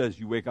Gabe says,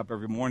 you wake up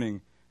every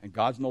morning and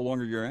God's no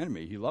longer your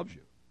enemy. He loves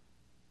you.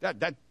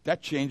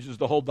 That changes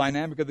the whole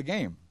dynamic of the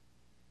game,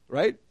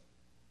 right?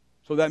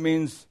 So that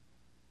means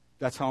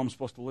that's how I'm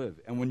supposed to live.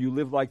 And when you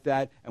live like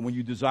that, and when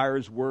you desire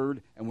His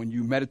Word, and when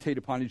you meditate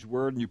upon His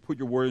Word, and you put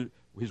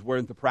His Word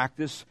into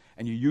practice,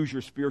 and you use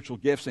your spiritual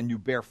gifts, and you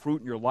bear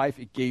fruit in your life,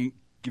 it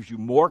gives you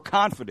more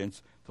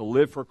confidence to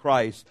live for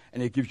Christ,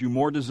 and it gives you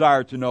more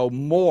desire to know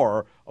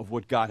more of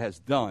what God has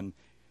done,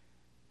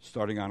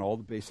 starting on all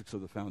the basics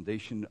of the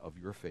foundation of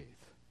your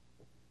faith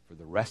for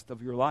the rest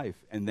of your life.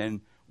 And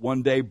then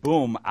one day,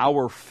 boom,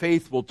 our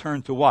faith will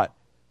turn to what?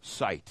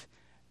 Sight.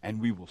 And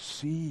we will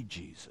see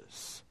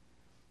Jesus.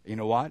 You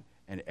know what?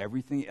 And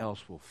everything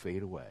else will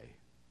fade away.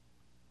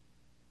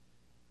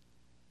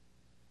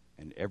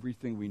 And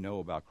everything we know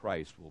about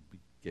Christ will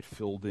get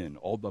filled in.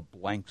 All the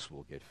blanks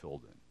will get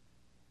filled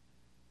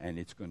in. And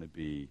it's going to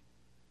be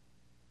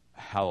a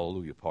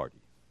hallelujah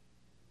party.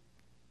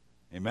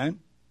 Amen?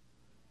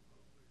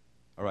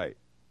 All right.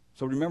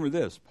 So remember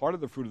this. Part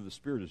of the fruit of the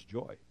Spirit is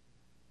joy.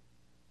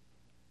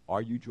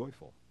 Are you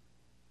joyful?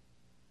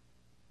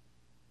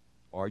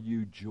 Are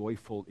you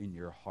joyful in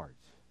your heart?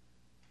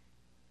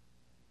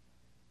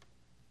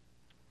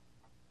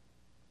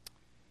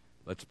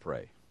 Let's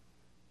pray.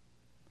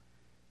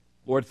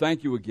 Lord,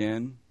 thank you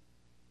again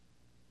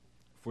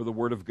for the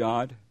Word of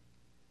God.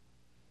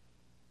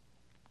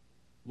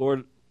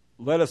 Lord,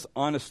 let us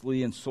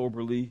honestly and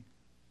soberly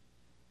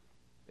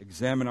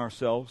examine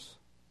ourselves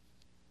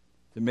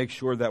to make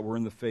sure that we're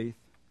in the faith,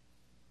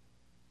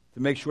 to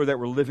make sure that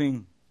we're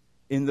living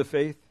in the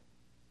faith,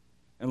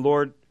 and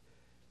Lord,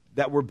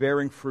 that we're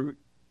bearing fruit.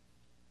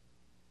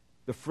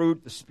 the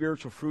fruit, the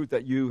spiritual fruit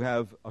that you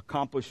have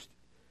accomplished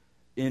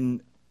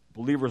in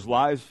believers'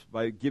 lives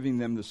by giving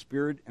them the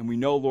Spirit. And we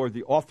know, Lord,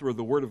 the author of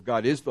the Word of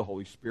God is the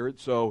Holy Spirit,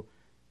 so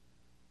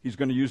He's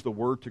going to use the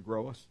Word to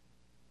grow us.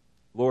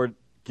 Lord,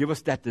 give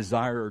us that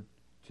desire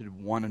to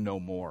want to know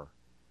more.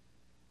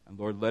 And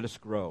Lord, let us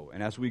grow.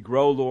 And as we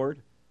grow,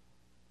 Lord,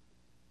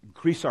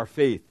 increase our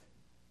faith.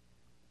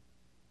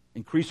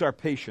 Increase our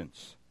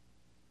patience.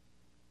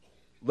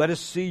 Let us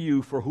see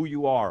you for who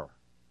you are.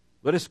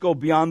 Let us go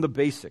beyond the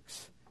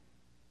basics.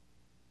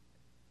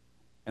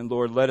 And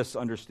Lord, let us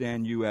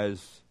understand you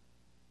as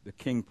the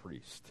king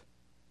priest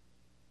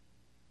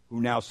who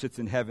now sits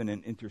in heaven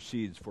and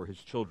intercedes for his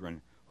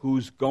children,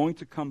 who's going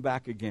to come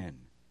back again.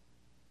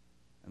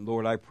 And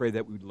Lord, I pray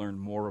that we'd learn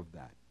more of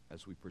that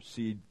as we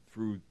proceed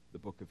through the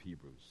book of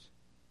Hebrews.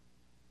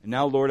 And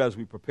now, Lord, as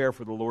we prepare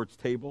for the Lord's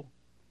table,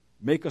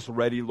 make us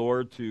ready,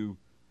 Lord, to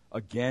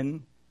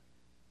again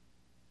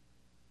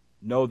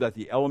know that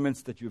the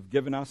elements that you've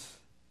given us,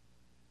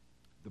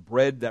 the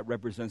bread that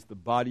represents the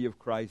body of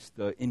Christ,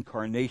 the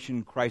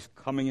incarnation, Christ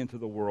coming into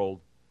the world,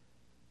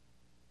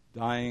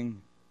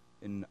 dying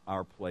in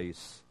our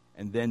place,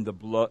 and then the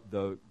blood,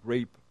 the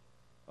grape,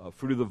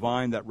 fruit of the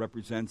vine that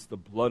represents the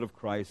blood of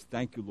Christ.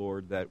 Thank you,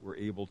 Lord, that we're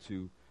able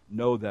to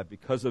know that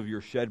because of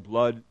your shed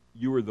blood,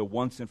 you are the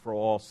once and for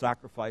all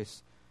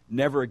sacrifice.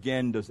 Never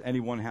again does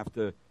anyone have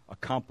to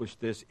accomplish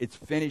this. It's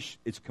finished,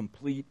 it's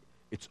complete,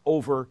 it's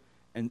over,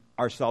 and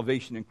our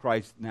salvation in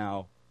Christ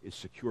now is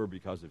secure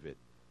because of it.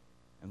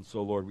 And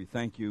so, Lord, we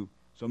thank you.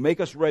 So make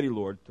us ready,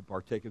 Lord, to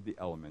partake of the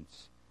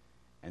elements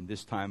and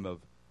this time of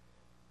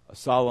a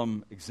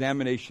solemn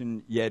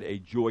examination, yet a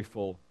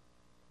joyful,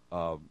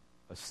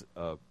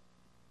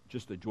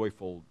 just a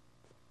joyful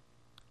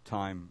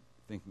time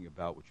thinking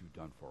about what you've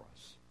done for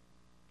us.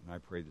 And I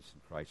pray this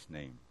in Christ's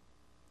name.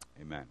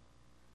 Amen.